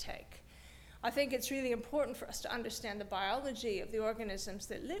perspective to take. I think it's really important for us to understand the biology of the organisms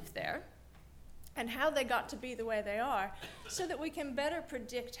that live there and how they got to be the way they are so that we can better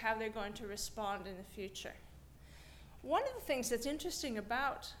predict how they're going to respond in the future. One of the things that's interesting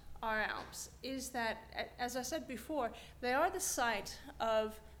about our Alps is that, as I said before, they are the site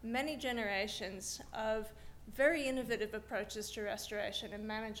of many generations of very innovative approaches to restoration and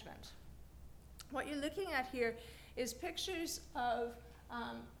management. What you're looking at here is pictures of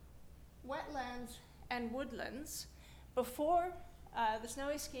wetlands and woodlands before the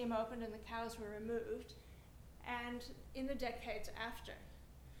snowy scheme opened and the cows were removed, and in the decades after.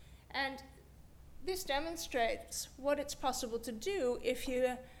 And this demonstrates what it's possible to do if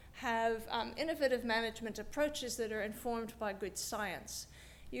you have innovative management approaches that are informed by good science.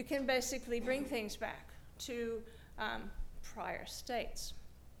 You can basically bring things back to prior states.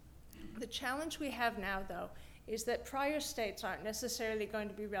 The challenge we have now, though, is that prior states aren't necessarily going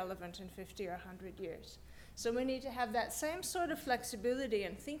to be relevant in 50 or 100 years. So we need to have that same sort of flexibility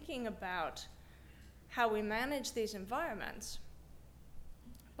in thinking about how we manage these environments,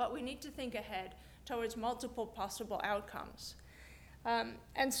 but we need to think ahead towards multiple possible outcomes.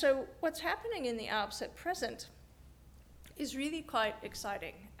 And so what's happening in the Alps at present is really quite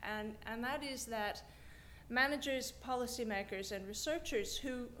exciting, and that is that managers, policymakers, and researchers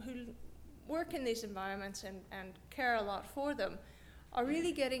who work in these environments and care a lot for them are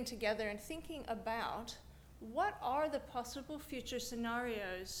really getting together and thinking about what are the possible future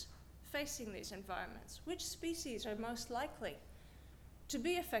scenarios facing these environments? Which species are most likely to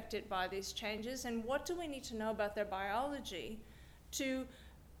be affected by these changes, and what do we need to know about their biology to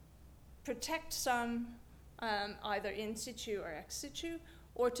protect some either in situ or ex situ,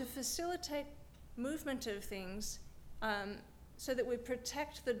 or to facilitate movement of things so that we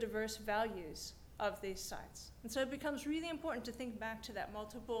protect the diverse values of these sites. And so it becomes really important to think back to that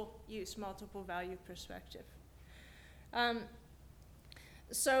multiple use, multiple value perspective.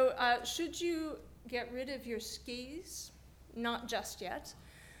 Should you get rid of your skis? Not just yet.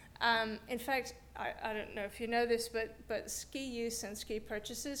 In fact, I don't know if you know this, but ski use and ski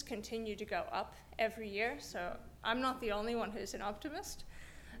purchases continue to go up every year, so I'm not the only one who's an optimist.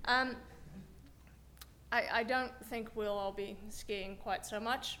 I don't think we'll all be skiing quite so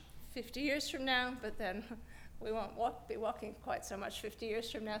much 50 years from now, but then we won't be walking quite so much 50 years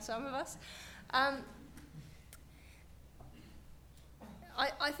from now, some of us.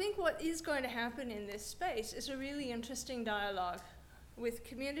 I think what is going to happen in this space is a really interesting dialogue with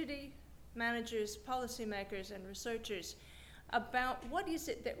community managers, policymakers, and researchers about what is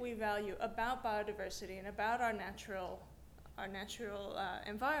it that we value about biodiversity and about our natural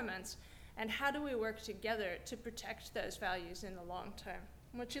environments, and how do we work together to protect those values in the long term.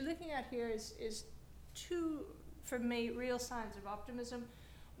 What you're looking at here is two, for me, real signs of optimism.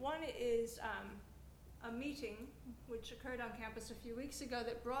 One is a meeting which occurred on campus a few weeks ago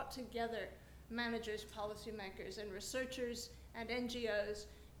that brought together managers, policymakers, and researchers and NGOs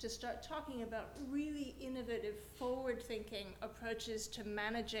to start talking about really innovative, forward-thinking approaches to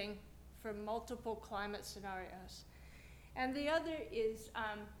managing for multiple climate scenarios. And the other is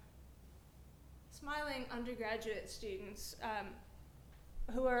smiling undergraduate students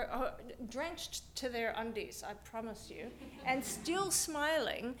who are drenched to their undies, I promise you, and still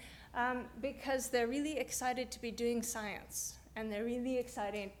smiling because they're really excited to be doing science, and they're really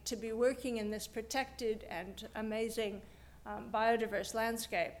excited to be working in this protected and amazing biodiverse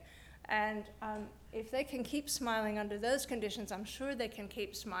landscape. And if they can keep smiling under those conditions, I'm sure they can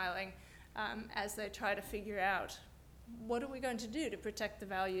keep smiling as they try to figure out what are we going to do to protect the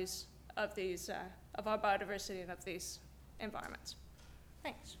values of these, of our biodiversity and of these environments.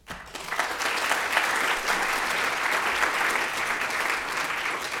 Thanks.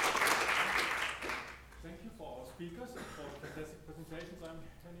 Thank you for our speakers and for fantastic presentations. I'm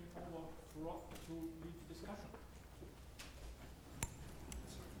handing over to Rob to lead the discussion.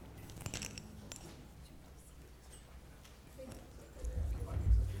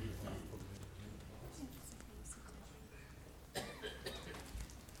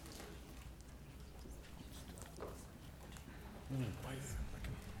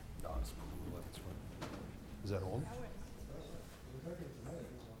 Is that on?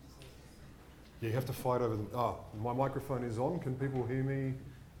 Yeah, you have to fight over them. My microphone is on. Can people hear me?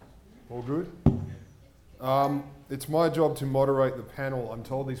 All good? It's my job to moderate the panel. I'm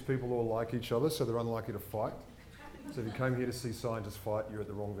told these people all like each other, so they're unlikely to fight. So if you came here to see scientists fight, you're at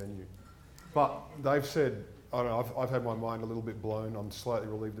the wrong venue. But they've said, I don't know, I've had my mind a little bit blown. I'm slightly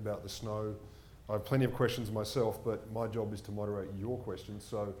relieved about the snow. I have plenty of questions myself, but my job is to moderate your questions.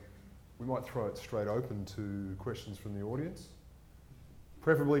 So we might throw it straight open to questions from the audience.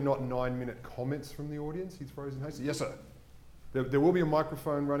 Preferably not 9-minute comments from the audience. He's frozen hasty. Yes, sir. There will be a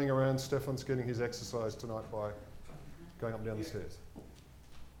microphone running around. Stefan's getting his exercise tonight by going up and down the stairs.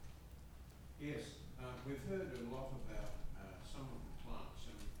 Yes, we've heard a lot about some of the plants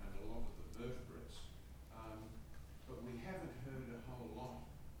and a lot of the vertebrates, but we haven't heard a whole lot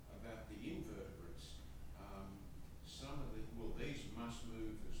about the invertebrates. Some of the, well, these must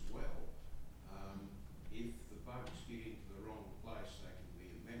move as well. If the bugs get into the wrong place, they can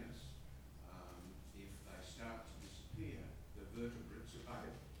be a menace. If they start to disappear, the vertebrates are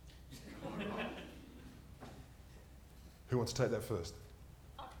buggered. Am I right? Who wants to take that first?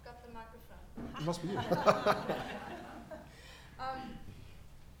 I've got the microphone. It must be you.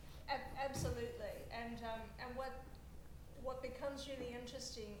 Absolutely, and what becomes really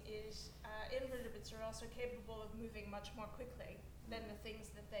interesting is invertebrates are also capable of moving much more quickly than the things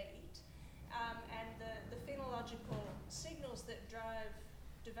that they eat, and the phenological signals that drive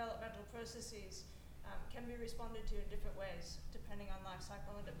developmental processes can be responded to in different ways depending on life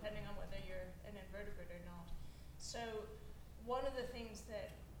cycle and depending on whether you're an invertebrate or not. So one of the things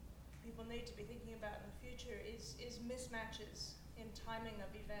that people need to be thinking about in the future is mismatches in timing of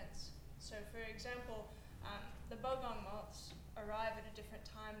events. So for example, the bogong moths arrive at a different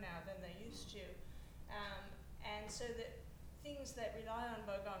time now than they used to. And so that things that rely on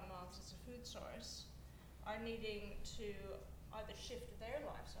bogong moths as a food source are needing to either shift their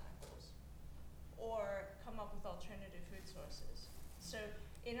life cycles or come up with alternative food sources. So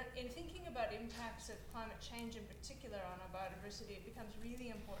in thinking about impacts of climate change in particular on our biodiversity, it becomes really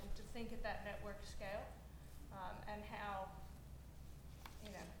important to think at that network scale and how,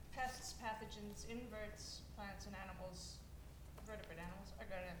 pests, pathogens, inverts, plants and animals, vertebrate animals, are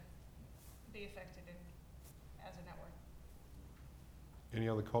going to be affected as a network. Any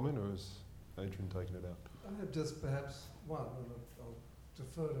other comment, or has Adrian taken it out? I have just perhaps one, and I'll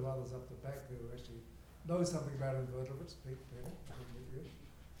defer to others up the back there who actually know something about invertebrates.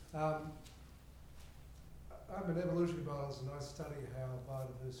 I'm an evolutionary biologist, and I study how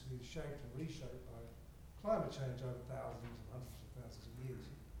biodiversity is shaped and reshaped by climate change over thousands and hundreds of thousands of years.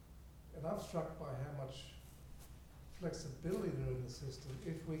 And I'm struck by how much flexibility there is in the system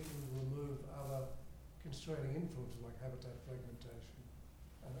if we can remove other constraining influences like habitat fragmentation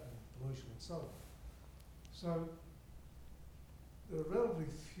and pollution and so on. So there are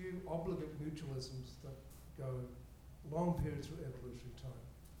relatively few obligate mutualisms that go long periods through evolutionary time.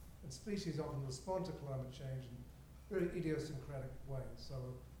 And species often respond to climate change in very idiosyncratic ways. So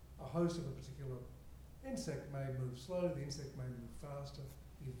a host of a particular insect may move slowly, the insect may move faster,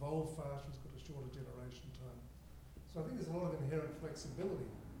 evolve faster, it's got a shorter generation time. So I think there's a lot of inherent flexibility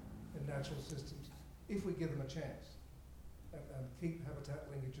in natural systems if we give them a chance and keep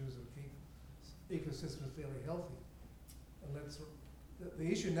habitat linkages and keep ecosystems fairly healthy. And the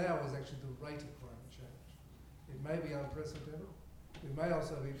issue now is actually the rate of climate change. It may be unprecedented. We may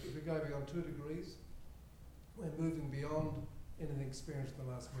also be, if we go beyond 2 degrees, we're moving beyond anything experienced in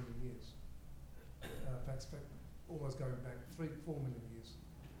the last million years. In fact, almost going back 4 million years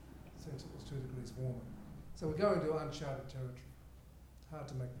since it was 2 degrees warmer. So we're going to uncharted territory. Hard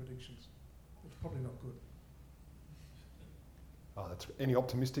to make predictions. It's probably not good. That's any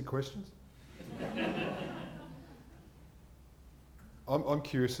optimistic questions? I'm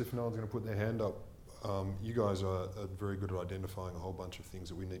curious if no one's going to put their hand up. You guys are very good at identifying a whole bunch of things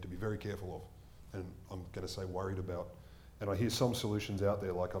that we need to be very careful of, and I'm going to say worried about. And I hear some solutions out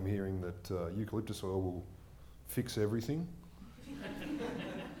there, like I'm hearing that eucalyptus oil will fix everything.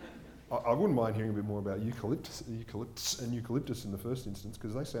 I wouldn't mind hearing a bit more about eucalyptus and eucalyptus in the first instance,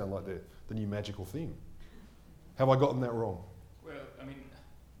 because they sound like they're the new magical thing. Have I gotten that wrong? Well, I mean,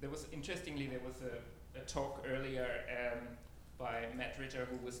 interestingly, there was a talk earlier by Matt Ritter,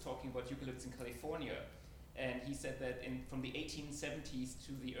 who was talking about eucalyptus in California, and he said that from the 1870s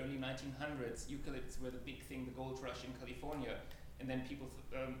to the early 1900s, eucalypts were the big thing, the gold rush in California, and then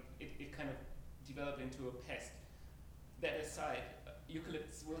it kind of developed into a pest. That aside,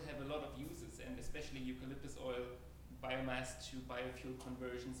 eucalypts will have a lot of uses, and especially eucalyptus oil, biomass to biofuel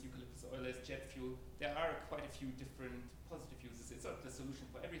conversions, eucalyptus oil as jet fuel. There are quite a few different positive uses. It's not the solution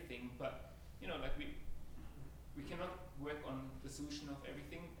for everything, but we cannot work on the solution of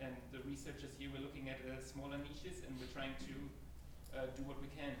everything, and the researchers here were looking at smaller niches, and we're trying to do what we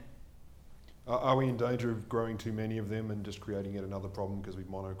can. Are we in danger of growing too many of them and just creating yet another problem because we've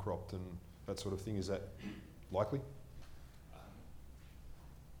monocropped and that sort of thing? Is that likely?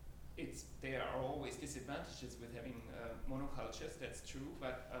 There are always disadvantages with having monocultures, that's true,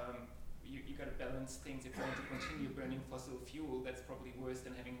 but you got to balance things. If you want to continue burning fossil fuel, that's probably worse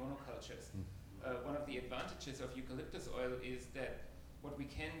than having monocultures. One of the advantages of eucalyptus oil is that what we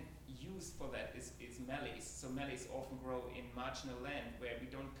can use for that is mallees. So mallees often grow in marginal land where we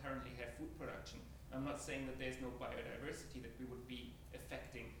don't currently have food production. I'm not saying that there's no biodiversity that we would be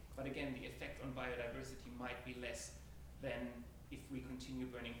affecting, but again, the effect on biodiversity might be less than if we continue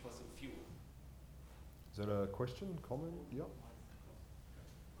burning fossil fuel. Is that a question, comment? Yep.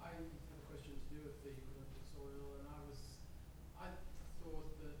 I have a question to do with the eucalyptus oil, and I thought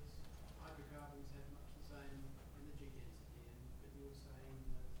that hydrocarbons had much the same energy density, but you were saying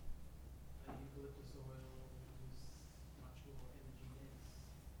that eucalyptus oil is much more energy dense.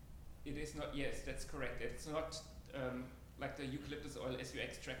 It is not, yes, that's correct. It's not like the eucalyptus oil as you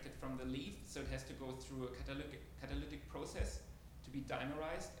extract it from the leaf, so it has to go through a catalytic process to be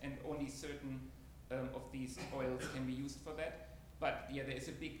dimerized, and only certain of these oils can be used for that. But yeah, there is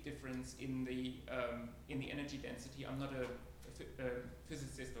a big difference in the energy density. I'm not a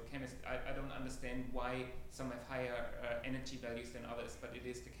physicist or chemist. I don't understand why some have higher energy values than others, but it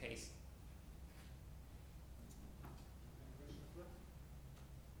is the case.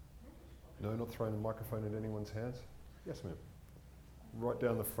 No, not throwing the microphone at anyone's hands. Yes, ma'am. Right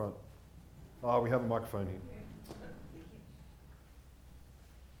down the front. We have a microphone here.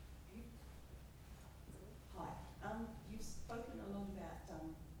 You've spoken a lot about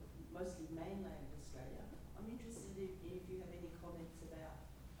mostly mainland Australia. I'm interested if you have any comments about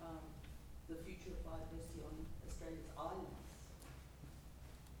the future of biodiversity on Australia's islands.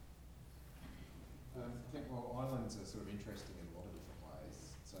 I think, islands are sort of interesting in a lot of different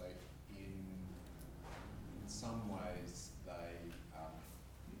ways. So in some ways, they are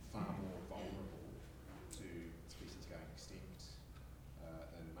far more vulnerable to species going extinct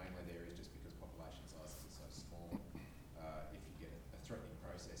than mainland areas, just because population sizes are so small. If you get a threatening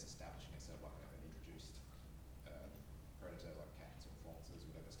process establishing itself, like an introduced predator like cats or foxes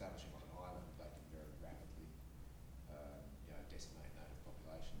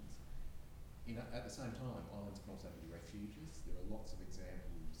at the same time, islands can also be refuges. There are lots of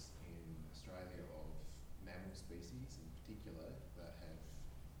examples in Australia of mammal species in particular that have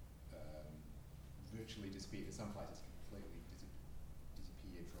virtually disappeared. In some places completely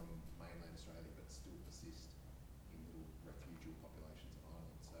disappeared from mainland Australia but still persist in little refugial populations of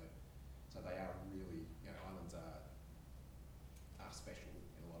islands. So they are really, islands are special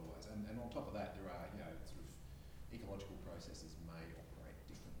in a lot of ways. And on top of that, there are, sort of ecological processes may operate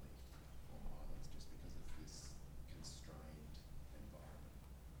differently on islands just because of this constrained environment.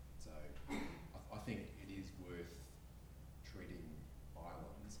 So I think it is worth treating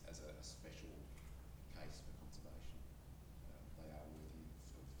islands as a special case for conservation. They are worthy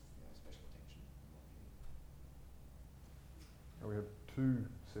of special attention, in my opinion. We have two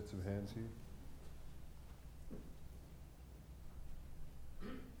sets of hands here.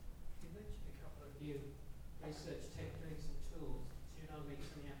 You mentioned a couple of new research techniques and tools,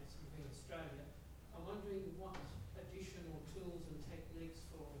 genomics and the Atlas in Australia. I'm wondering what additional tools and techniques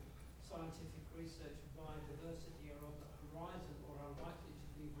for scientific research of biodiversity are on the horizon or are likely to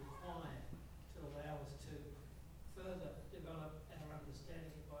be required to allow us to further develop our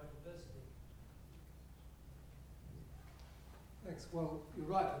understanding of biodiversity. Thanks. Well, you're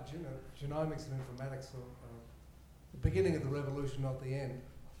right. Genomics and informatics are the beginning of the revolution, not the end.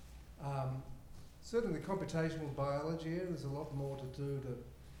 Certainly, the computational biology area, there's a lot more to do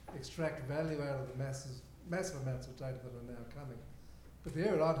to extract value out of the massive amounts of data that are now coming. But the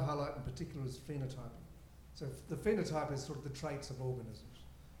area I'd highlight in particular is phenotyping. So the phenotype is sort of the traits of organisms,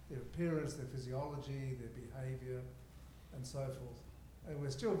 their appearance, their physiology, their behaviour, and so forth. And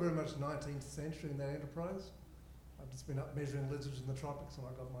we're still very much 19th century in that enterprise. I've just been up measuring lizards in the tropics, and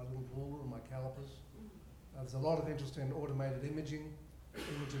I've got my little ruler and my calipers. There's a lot of interest in automated imaging,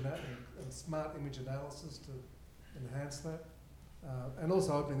 and smart image analysis to enhance that, and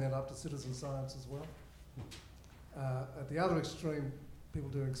also opening that up to citizen science as well. At the other extreme, people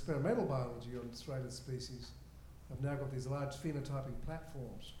doing experimental biology on Australia's species have now got these large phenotyping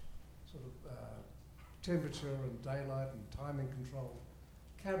platforms, sort of temperature and daylight and timing control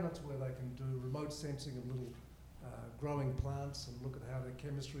cabinets where they can do remote sensing of little growing plants and look at how their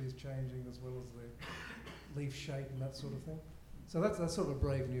chemistry is changing as well as their leaf shape and that sort of thing. So that's sort of a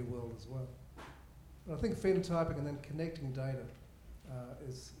brave new world as well. But I think phenotyping and then connecting data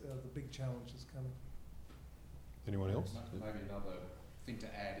is the big challenge that's coming. Anyone else? Maybe another thing to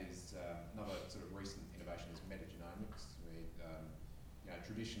add is another sort of recent innovation is metagenomics. Where,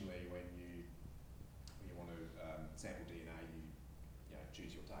 traditionally when you want to sample DNA, you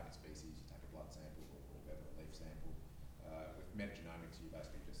choose your target species, you take a blood sample or whatever, a leaf sample. With metagenomics, you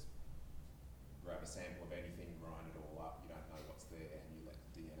basically just grab a sample of anything, grind it all up, you don't know what's there, and you let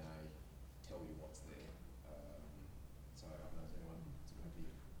the DNA tell you what's there. So I don't know if anyone sort of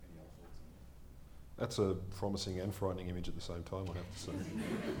any other thoughts on that. That's a promising and frightening image at the same time, I have to say.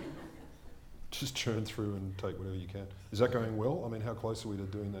 Just churn through and take whatever you can. Is that going well? I mean, how close are we to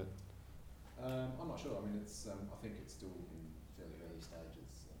doing that? I'm not sure. I mean, it's. I think it's still in fairly early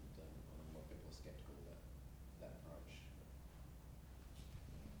stages, and I know a lot of people are sceptical about that approach.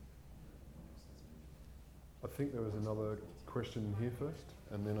 I think there was another question here first,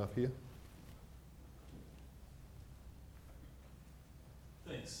 and then up here.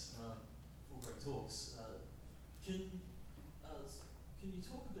 Thanks for great talks. Can you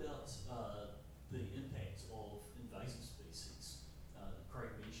talk about the impact of invasive species? Craig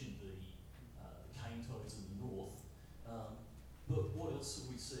mentioned the cane toads in the north, but what else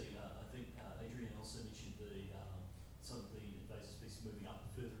do we see? I think Adrian also mentioned some of the invasive species moving up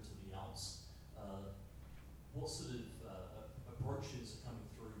further into the Alps. What sort of approaches are coming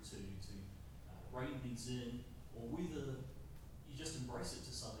through to rein these in, or whether you just embrace it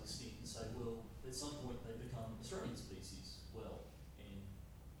to some extent and say, well, at some point they become Australian species, well, and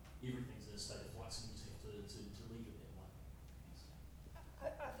everything's in a state of flux and you just have to leave it that way.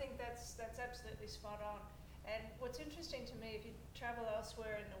 I think that's absolutely spot on. And what's interesting to me, if you travel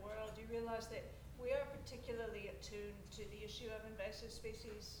elsewhere in the world, you realise that we are particularly attuned to the issue of invasive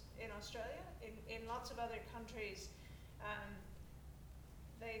species in Australia. In lots of other countries,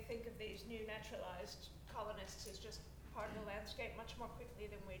 they think of these new naturalised colonists as just part of the landscape much more quickly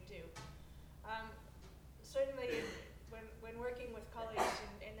than we do. Certainly, when working with colleagues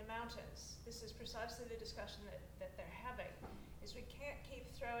in the mountains, this is precisely the discussion that they're having, is we can't keep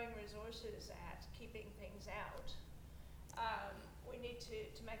throwing resources at keeping things out. We need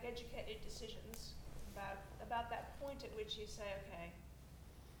to make educated decisions about that point at which you say, okay,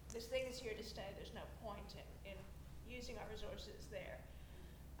 this thing is here to stay, there's no point in using our resources there.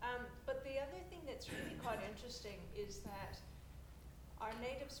 But the other thing that's really quite interesting is that our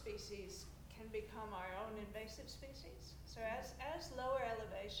native species can become our own invasive species. So as lower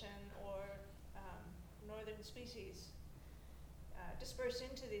elevation or northern species disperse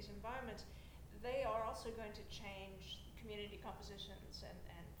into these environments, they are also going to change community compositions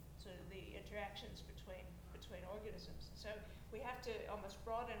and sort of the interactions between organisms. So we have to almost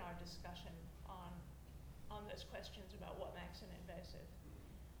broaden our discussion on those questions about what makes an invasive.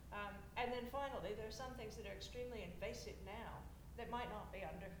 And then finally, there are some things that are extremely invasive now that might not be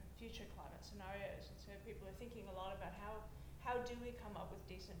under future climate scenarios. And so people are thinking a lot about how do we come up with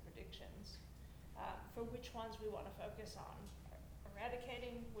decent predictions for which ones we want to focus on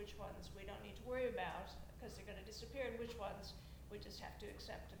eradicating, which ones we don't need to worry about because they're going to disappear, and which ones we just have to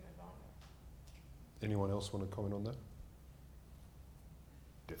accept and move on with. Anyone else want to comment on that?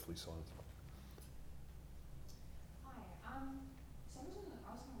 Deathly silent. Hi. So I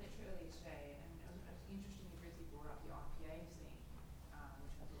was on a lecture earlier today, and it was interesting you briefly brought up the IPA thing,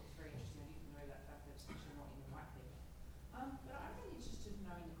 which I thought was very interesting. I didn't know that that's actually not in the white paper. But I'm really interested in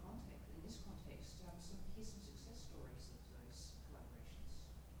knowing the context. In this context, here's some success stories of those collaborations.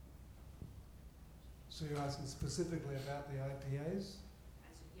 So you're asking specifically about the IPAs?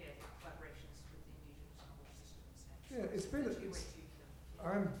 Yeah, the collaborations with the indigenous knowledge systems. Yeah, it's been.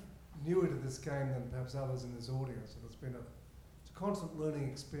 I'm newer to this game than perhaps others in this audience, and it's a constant learning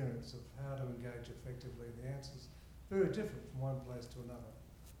experience of how to engage effectively. The answer's very different from one place to another.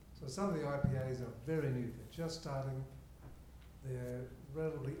 So some of the IPAs are very new. They're just starting. They're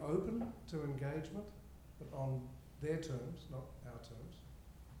relatively open to engagement, but on their terms, not our terms.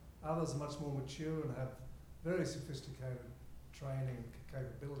 Others are much more mature and have very sophisticated training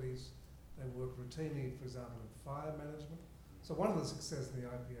capabilities. They work routinely, for example, in fire management. So one of the success of the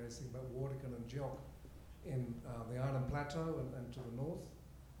IPA is thinking about Wardakin and Jock in the Arnhem Plateau and to the north.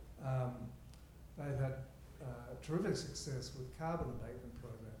 They've had terrific success with carbon abatement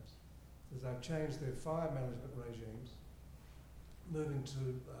programs as they've changed their fire management regimes, moving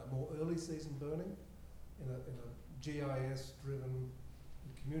to more early season burning in a GIS-driven,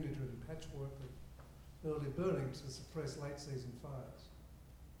 community-driven patchwork of early burning to suppress late season fires.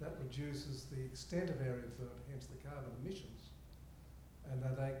 That reduces the extent of area burnt, hence the carbon emissions. And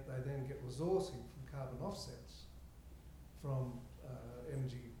they then get resourcing from carbon offsets from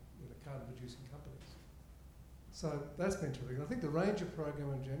energy, carbon-producing companies. So that's been terrific. And I think the Ranger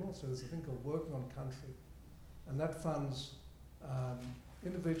program in general, so there's a thing called Working on Country, and that funds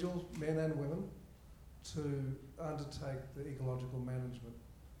individuals, men and women, to undertake the ecological management,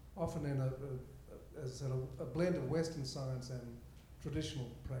 often in as I said, a blend of Western science and traditional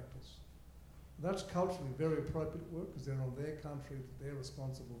practice. And that's culturally very appropriate work because they're on their country that they're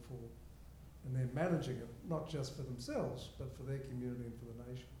responsible for, and they're managing it, not just for themselves, but for their community and for the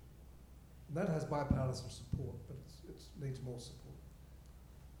nation. And that has bipartisan support, but it needs more support.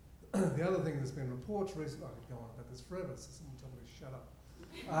 The other thing, there's been reports recently, I could go on about this forever, so someone tell me to shut up.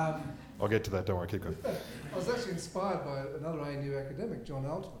 I'll get to that, don't worry, keep going. I was actually inspired by another ANU academic, John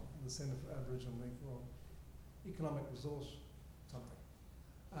Altman, in the Centre for Aboriginal Economic Resource something.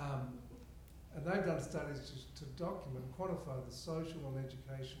 And they've done studies to document and quantify the social and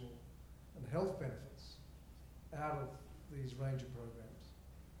educational and health benefits out of these ranger programs.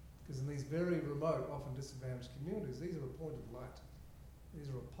 Because in these very remote, often disadvantaged communities, these are a point of light. These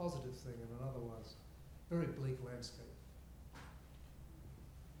are a positive thing in an otherwise very bleak landscape.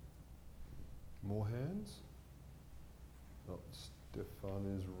 More hands? Oh, Stefan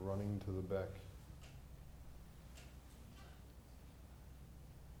is running to the back.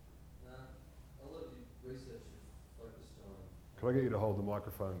 A lot of the research focused on... Could I get you to hold the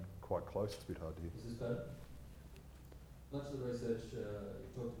microphone quite close? It's a bit hard to hear. Is this better? Much of the research you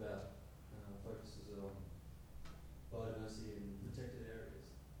talked about focuses on biodiversity in protected areas.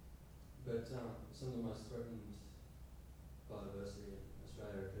 But some of the most threatened biodiversity in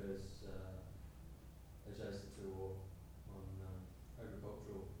Australia occurs adjacent to or on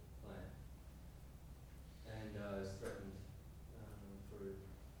agricultural land, and is threatened through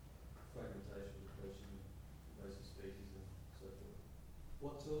fragmentation, depletion, invasive species, and so forth.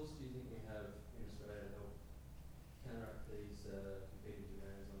 What tools do you think we have in Australia to help counteract these competing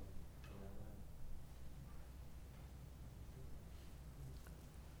demands on our land?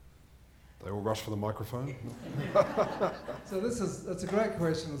 They all rush for the microphone. So that's a great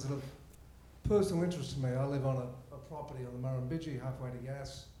question. It's of personal interest to me. I live on a property on the Murrumbidgee, halfway to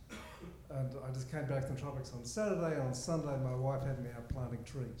Yass, and I just came back from the tropics on Saturday, and on Sunday my wife had me out planting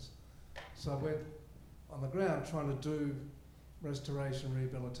trees. So I went on the ground trying to do restoration,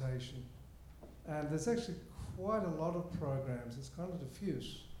 rehabilitation, and there's actually quite a lot of programs, it's kind of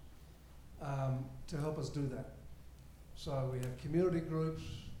diffuse, to help us do that. So we have community groups,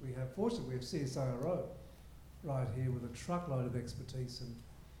 Fortunately, we have CSIRO right here with a truckload of expertise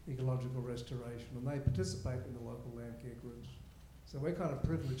in ecological restoration, and they participate in the local land care groups. So we're kind of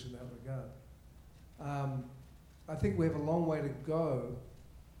privileged in that regard. I think we have a long way to go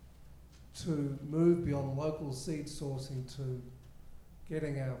to move beyond local seed sourcing to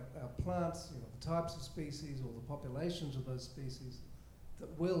getting our plants, the types of species or the populations of those species that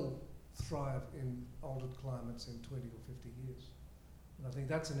will thrive in altered climates in 20 or 50 years. And I think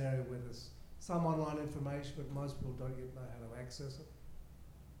that's an area where there's some online information, but most people don't yet know how to access it.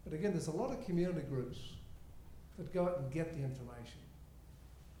 But again, there's a lot of community groups that go out and get the information,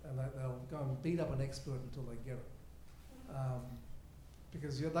 and they'll go and beat up an expert until they get it.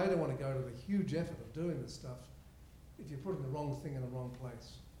 Because they don't want to go to the huge effort of doing this stuff if you're putting the wrong thing in the wrong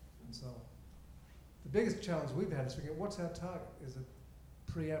place, and so on. The biggest challenge we've had is figuring out what's our target. Is it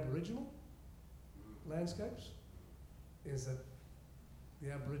pre-Aboriginal landscapes? Is it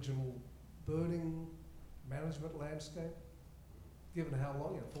the Aboriginal birding management landscape? Given how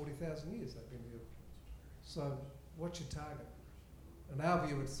long, 40,000 years they've been here. So what's your target? In our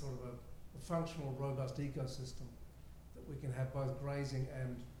view, it's sort of a functional, robust ecosystem that we can have both grazing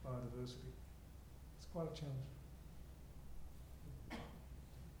and biodiversity. It's quite a challenge.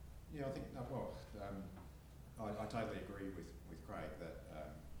 Yeah, I think, I totally agree with Craig that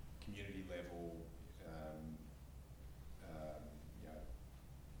community level,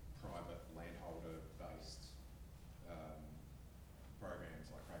 private landholder-based programs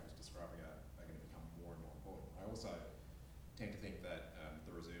like Craig was describing are going to become more and more important. I also tend to think that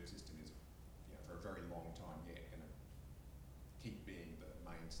the reserve system is, for a very long time yet, going to keep being the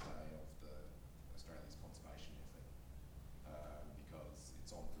mainstay of Australia's conservation effort, because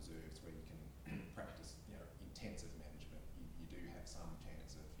it's on preserves where you can practice, intensive management. You do have some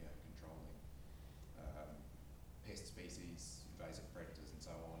chance of, controlling pest species, invasive predators, and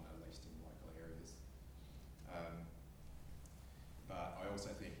so on, at least in local areas. But I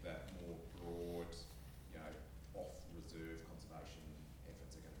also think that more broad, off-reserve conservation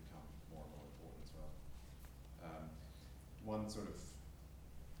efforts are going to become more and more important as well. One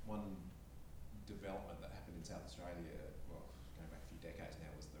development that happened in South Australia, well, going back a few decades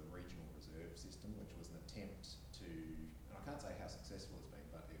now, was the regional reserve system, which was an attempt to, and I can't say how successful it's been,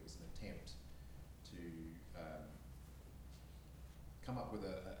 but it was an attempt to come up with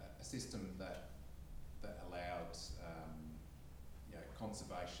a system that allowed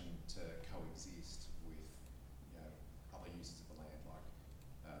conservation to coexist with other uses of the land, like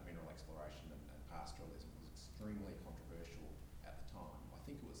mineral exploration and pastoralism. It was extremely controversial at the time. I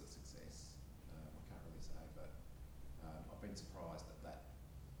think it was a success. I can't really say, but I've been surprised that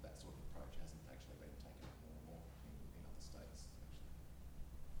sort of approach hasn't actually been taken up more and more in other states.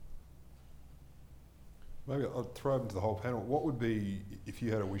 Maybe I'll throw it into the whole panel. What would be, if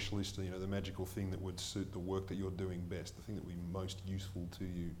you had a wish list, the magical thing that would suit the work that you're doing best, the thing that would be most useful to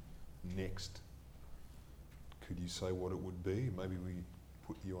you next? Could you say what it would be? Maybe we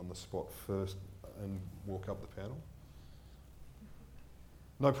put you on the spot first and walk up the panel.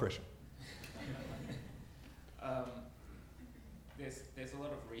 No pressure. There's a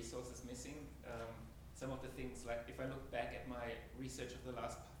lot of resources missing. Some of the things, like if I look back at my research of the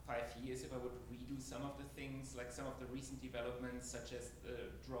last 5 years, if I would redo some of the things, like some of the recent developments, such as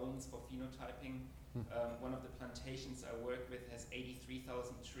drones for phenotyping. One of the plantations I work with has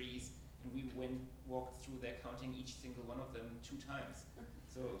 83,000 trees, and we walked through there counting each single one of them 2 times.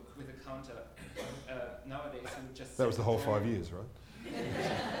 So with a counter, nowadays we would just... That was the whole 5 years, right?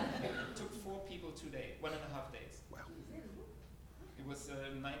 It took 4 people 2 days, 1.5 days. Wow. It was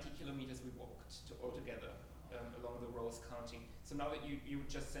 90 kilometers we walked altogether along the rows counting. So now that you would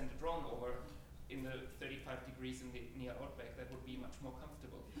just send a drone over in the 35 degrees in the near outback, that would be much more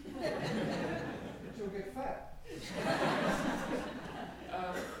comfortable. You'll get fat.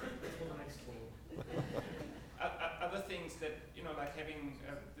 Other things that, like having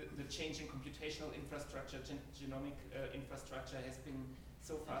the change in computational infrastructure, genomic infrastructure has been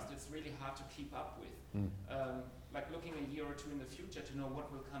so fast, it's really hard to keep up with. Like looking a year or 2 in the future to know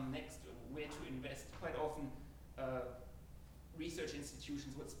what will come next, where to invest. Quite often, research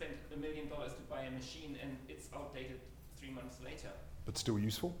institutions would spend $1 million to buy a machine and it's outdated 3 months later. But still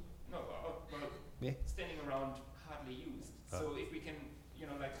useful? No, standing around, hardly used. So if we can,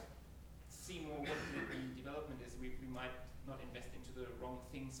 see more what the development is, we might not invest into the wrong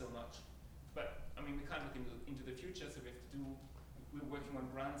thing so much. But, we can't look into the future, so we're working on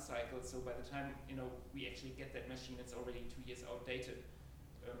grant cycles, so by the time, we actually get that machine, it's already 2 years outdated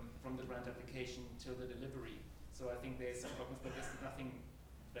from the grant application till the delivery. So I think there's some problems, but there's nothing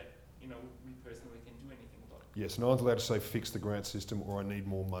that, we personally can do anything about. Yes, no one's allowed to say fix the grant system or I need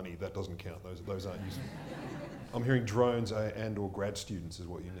more money. That doesn't count. Those aren't useful. I'm hearing drones and or grad students is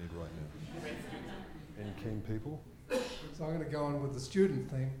what you need right now. Any keen people? So I'm going to go on with the student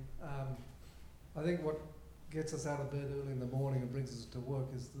theme. I think what gets us out of bed early in the morning and brings us to work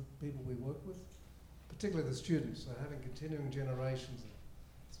is the people we work with, particularly the students. So having continuing generations of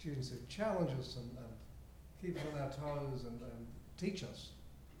students who challenge us and keep us on our toes and teach us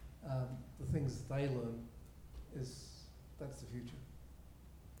the things that they learn, that's the future.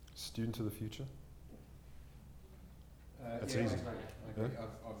 Student of the future? That's yeah, easy. I agree.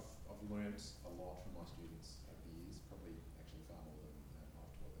 I've learned a lot from my students over the years, probably actually far more than I've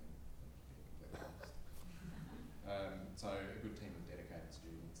taught them, to be completely honest. So a good team of dedicated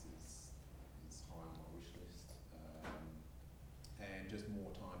students is high on my wish list, and just more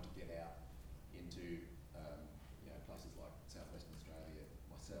time to get out into places like southwestern Australia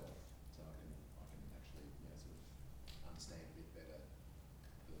myself, so I can actually sort of understand a bit better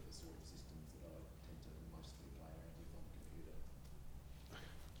the sort of systems that I tend to mostly play around with on the computer.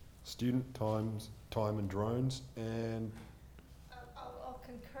 Student, time and drones, and I'll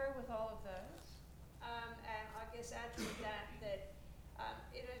concur with all of those, and I guess add to that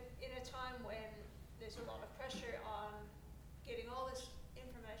in a time when there's a lot of pressure on getting all this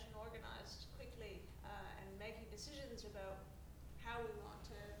information organised quickly and making decisions about how we want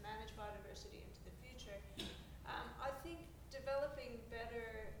to manage biodiversity into the future, I think developing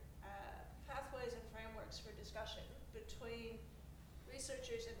better pathways and frameworks for discussion between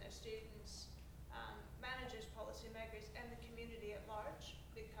researchers and their students, managers, policymakers, and the community at large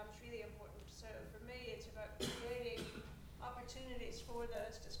becomes really important. So for me, it's about creating opportunities for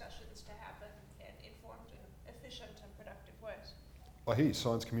those discussions to happen in informed and efficient and productive ways. I hear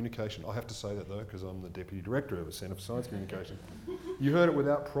science communication. I have to say that though, because I'm the Deputy Director of the Centre for Science Communication. You heard it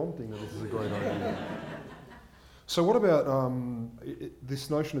without prompting that this is a great idea. So what about this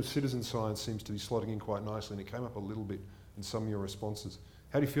notion of citizen science seems to be slotting in quite nicely, and it came up a little bit in some of your responses.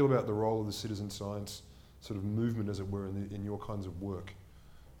 How do you feel about the role of the citizen science sort of movement, as it were, in your kinds of work?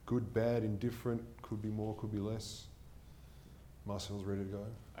 Good, bad, indifferent, could be more, could be less? Marcel's ready to go.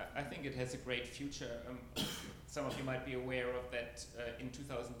 I think it has a great future. Some of you might be aware of that in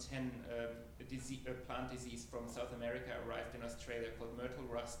 2010 a plant disease from South America arrived in Australia called myrtle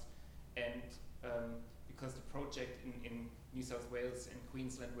rust, and because the project in New South Wales and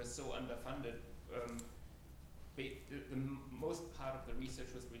Queensland was so underfunded, the most part of the research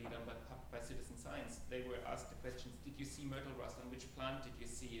was really done by citizen science. They were asked the questions, did you see myrtle rust? On which plant did you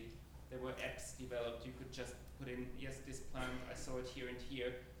see it? There were apps developed. You could just put in, yes, this plant, I saw it here and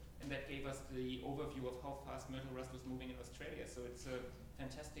here. And that gave us the overview of how fast myrtle rust was moving in Australia. So it's a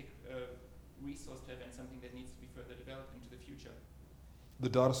fantastic resource to have and something that needs to be further developed into the future. The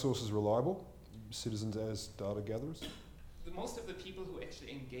data source is reliable? Citizens as data gatherers? Most of the people who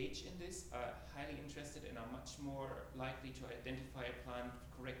actually engage in this are highly interested and are much more likely to identify a plant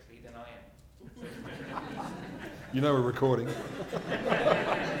correctly than I am. You know we're recording. I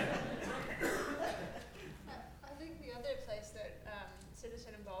think the other place that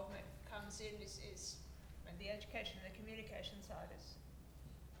citizen involvement comes in is the education and the communication side.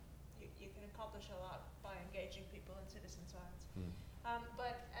 You can accomplish a lot by engaging people in citizen science.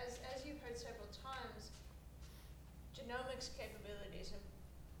 But as you've heard several times, genomics capabilities and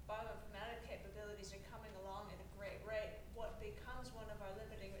bioinformatic capabilities are coming along at a great rate. What becomes one of our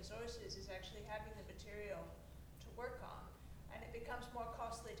limiting resources is actually having the material to work on, and it becomes more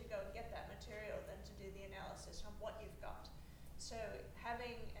costly to go and get that material than to do the analysis on what you've got. So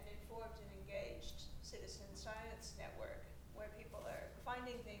having an informed and engaged citizen science network where people are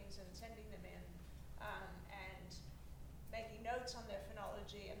finding things and sending them in and making notes on their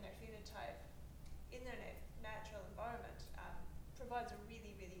phenology and their phenotype in their natural environment provides a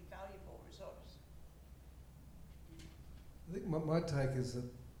really, really valuable resource. I think my take is that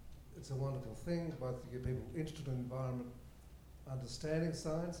it's a wonderful thing, both to get people interested in the environment, understanding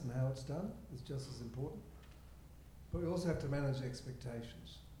science and how it's done is just as important. But we also have to manage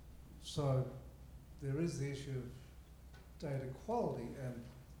expectations. So there is the issue of data quality, and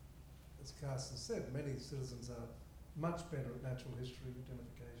as Carsten said, many citizens are much better at natural history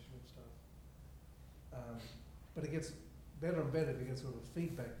identification and stuff. But it gets better and better if you get sort of a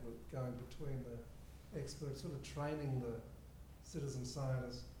feedback loop going between the experts, sort of training the citizen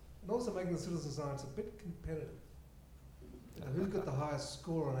scientists, and also making the citizen science a bit competitive. You know, who's got the highest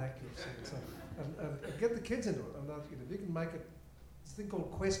score on accuracy? And get the kids into it. And if you can make it, this thing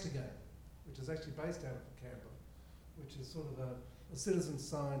called Questigate, which is actually based out of Canberra, which is sort of a citizen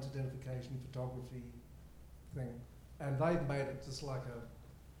science identification photography thing. And they've made it just like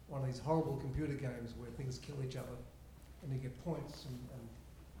one of these horrible computer games where things kill each other and you get points and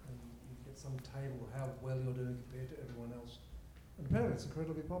you get some table of how well you're doing compared to everyone else. And apparently it's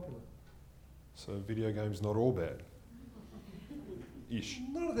incredibly popular. So video games not all bad. Ish.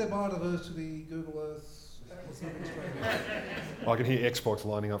 None of them are diverse to the Google Earth Atlas demonstration. I can hear Xbox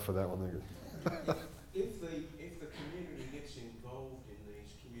lining up for that one. If the community gets involved in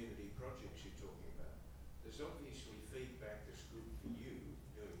these community projects you're talking about, there's obviously feedback that's good for you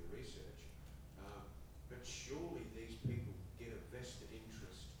doing the research, but surely these people get a vested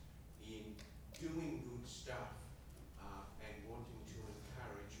interest in doing good stuff and wanting to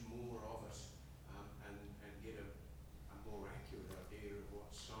encourage more of it and get a more accurate idea of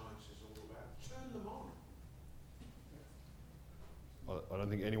what science is all about. Turn them on. I don't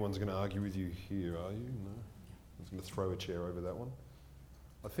think anyone's going to argue with you here, are you? No. I'm going to throw a chair over that one.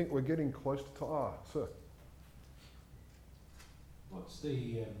 I think we're getting close to sir. What's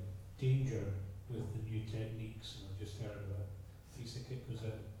the danger with the new techniques? And I've just heard about it goes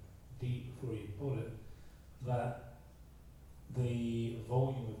out deep before you put it, that the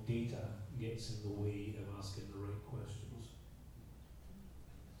volume of data gets in the way of asking the right questions.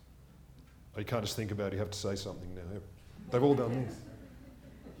 Oh, you can't just think about it, you have to say something now. They've all done this.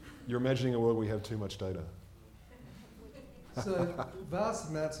 You're imagining a world where we have too much data. So vast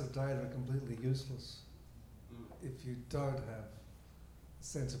amounts of data are completely useless if you don't have a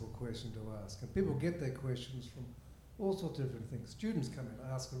sensible question to ask. And people get their questions from all sorts of different things. Students come in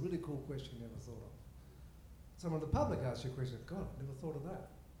and ask a really cool question you never thought of. Someone in the public asks you a question, God, I never thought of that.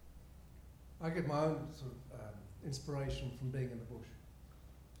 I get my own sort of inspiration from being in the bush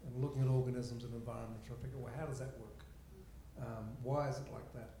and looking at organisms and environment, trying to figure out, well, how does that work? Why is it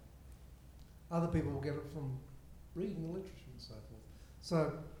like that? Other people will get it from reading the literature and so forth.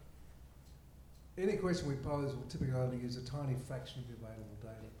 So any question we pose will typically only use a tiny fraction of the available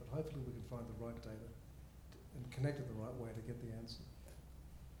data, but hopefully we can find the right data and connect it the right way to get the answer.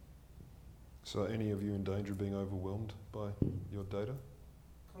 So any of you in danger of being overwhelmed by your data?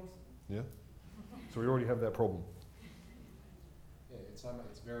 Constantly. Yeah? So we already have that problem. Yeah,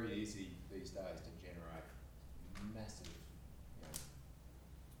 it's very easy these days to generate massive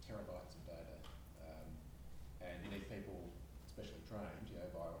terabytes of data, and you need people specially trained,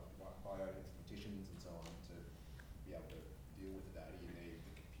 bioinformaticians and so on, to be able to deal with the data. You need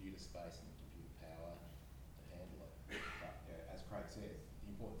the computer space and the computer power to handle it. But as Craig said, the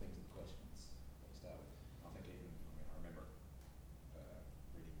important things are the questions that we start with. I think I remember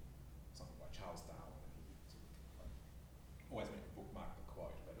reading something by Charles Darwin, and he always meant to bookmark the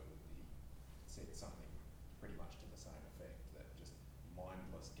quote, but he said something pretty much to the same effect, that just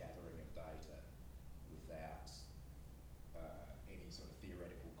mindless gathering of data without any sort of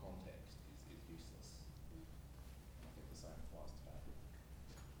theoretical context is useless. I think the same applies today.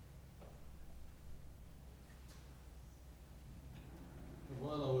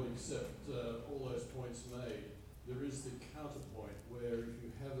 While I would accept all those points made, there is the counterpoint where if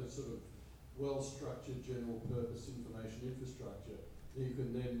you have a sort of well-structured general purpose information infrastructure, you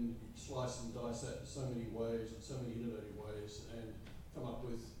can then slice and dice that in so many ways, in so many innovative ways, and come up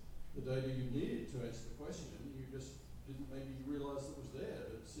with the data you needed to answer the question. You just didn't maybe realise it was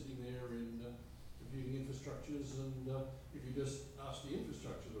there, that it's sitting there in computing infrastructures, and if you just ask the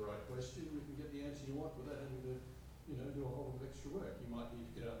infrastructure the right question, you can get the answer you want without having to do a whole lot of extra work. You might need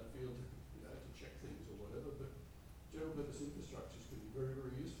to get out in the field to check things or whatever, but general purpose infrastructures can be very,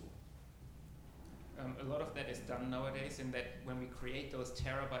 very useful. A lot of that is done nowadays in that when we create those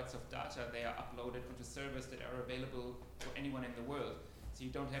terabytes of data, they are uploaded onto servers that are available for anyone in the world. So you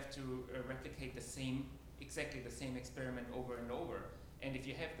don't have to replicate exactly the same experiment over and over. And if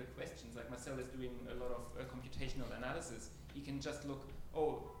you have the questions, like Marcel is doing a lot of computational analysis, you can just look,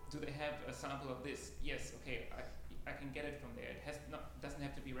 do they have a sample of this? Yes, okay, I can get it from there. It doesn't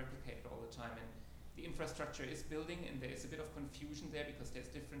have to be replicated all the time. And the infrastructure is building, and there's a bit of confusion there because there's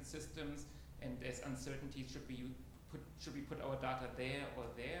different systems and there's uncertainty. Should we put our data there or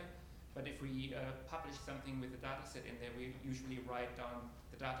there? But if we publish something with a data set in there, we usually write down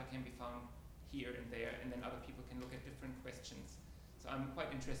the data can be found here and there, and then other people can look at different questions. So I'm quite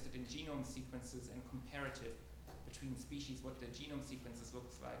interested in genome sequences and comparative between species, what the genome sequences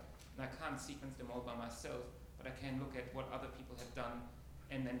looks like. And I can't sequence them all by myself, but I can look at what other people have done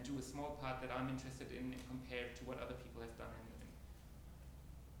and then do a small part that I'm interested in and compare to what other people have done.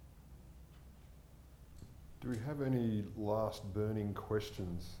 Do we have any last burning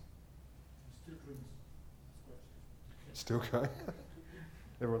questions? Still going?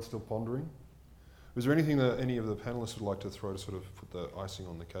 Everyone's still pondering? Was there anything that any of the panellists would like to throw to sort of put the icing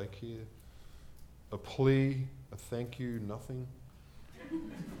on the cake here? A plea, a thank you, nothing?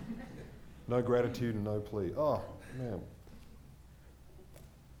 No gratitude and no plea. Oh, man.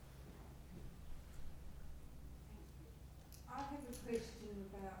 I have a question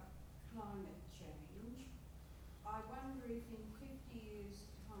about climate change. I wonder if in 50 years'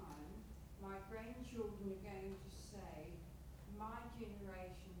 time, my grandchildren are going to say, my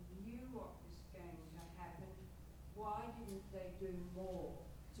generation knew what was going to happen. Why didn't they do more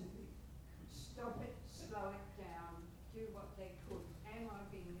to stop it, slow it down, do what they could? Am I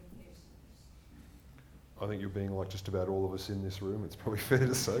being a pessimist? I think you're being like just about all of us in this room. It's probably fair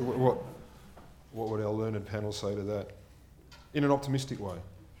to say. What would our learned panel say to that? In an optimistic way.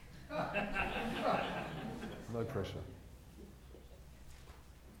 No pressure.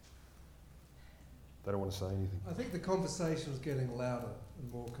 They don't want to say anything. I think the conversation is getting louder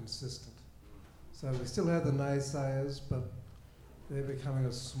and more consistent. So we still have the naysayers, but they're becoming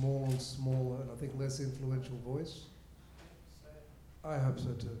a smaller and smaller, and I think less influential voice. I hope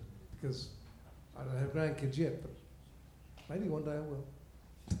so too, because I don't have grandkids yet, but maybe one day I will.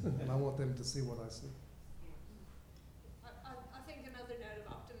 And I want them to see what I see. I think another note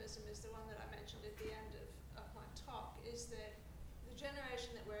of optimism is the one that I mentioned at the end of my talk, is that the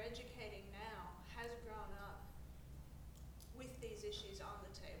generation that we're educating now has grown up with these issues on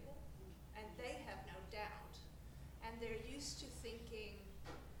the table, and they have no doubt. And they're used to thinking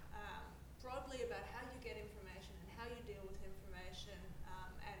broadly about how you get information and how you deal with information,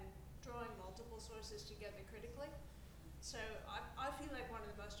 and drawing multiple sources together critically. So I feel like one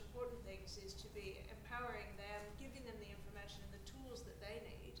of the most important things is to be empowering them, giving them the information and the tools that they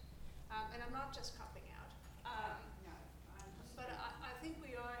need. And I'm not just copping out. But I think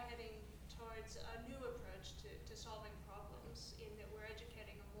we are heading towards a new approach to solving problems, in that we're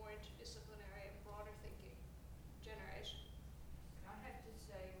educating a more interdisciplinary and broader thinking generation. I have to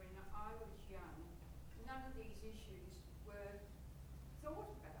say, when I was young, none of these issues were thought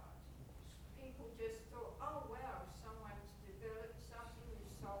about. People just thought, oh wow, someone's developed something,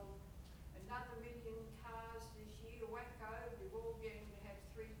 we've sold another 1 million cars this year, wacko, we're all going to have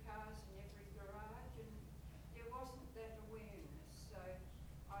 3 cars in every garage, and there wasn't that awareness. So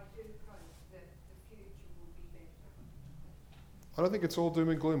I do hope that the future will be better. I don't think it's all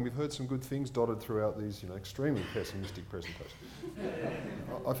doom and gloom. We've heard some good things dotted throughout these, extremely pessimistic presentations.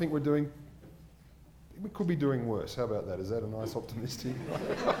 I think we could be doing worse. How about that? Is that a nice optimistic?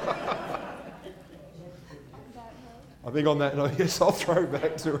 I think on that note, yes, I'll throw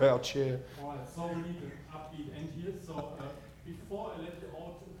back to our chair. All right, so we need an upbeat end here. So before I let you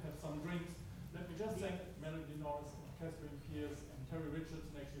all have some drinks, let me just thank Melody Norris, Catherine Pierce, and Terry Richardson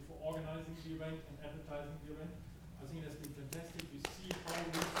actually for organizing the event and advertising the event. I think it has been fantastic. You see how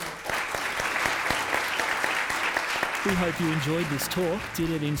We hope you enjoyed this talk. Did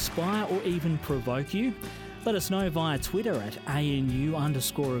it inspire or even provoke you? Let us know via Twitter at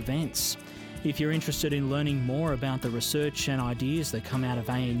ANU_events. If you're interested in learning more about the research and ideas that come out of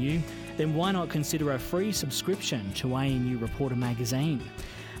ANU, then why not consider a free subscription to ANU Reporter magazine?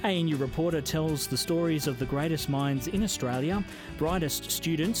 ANU Reporter tells the stories of the greatest minds in Australia, brightest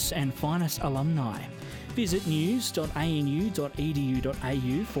students and finest alumni. Visit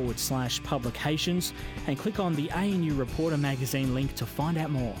news.anu.edu.au/publications and click on the ANU Reporter magazine link to find out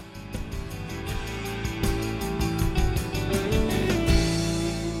more.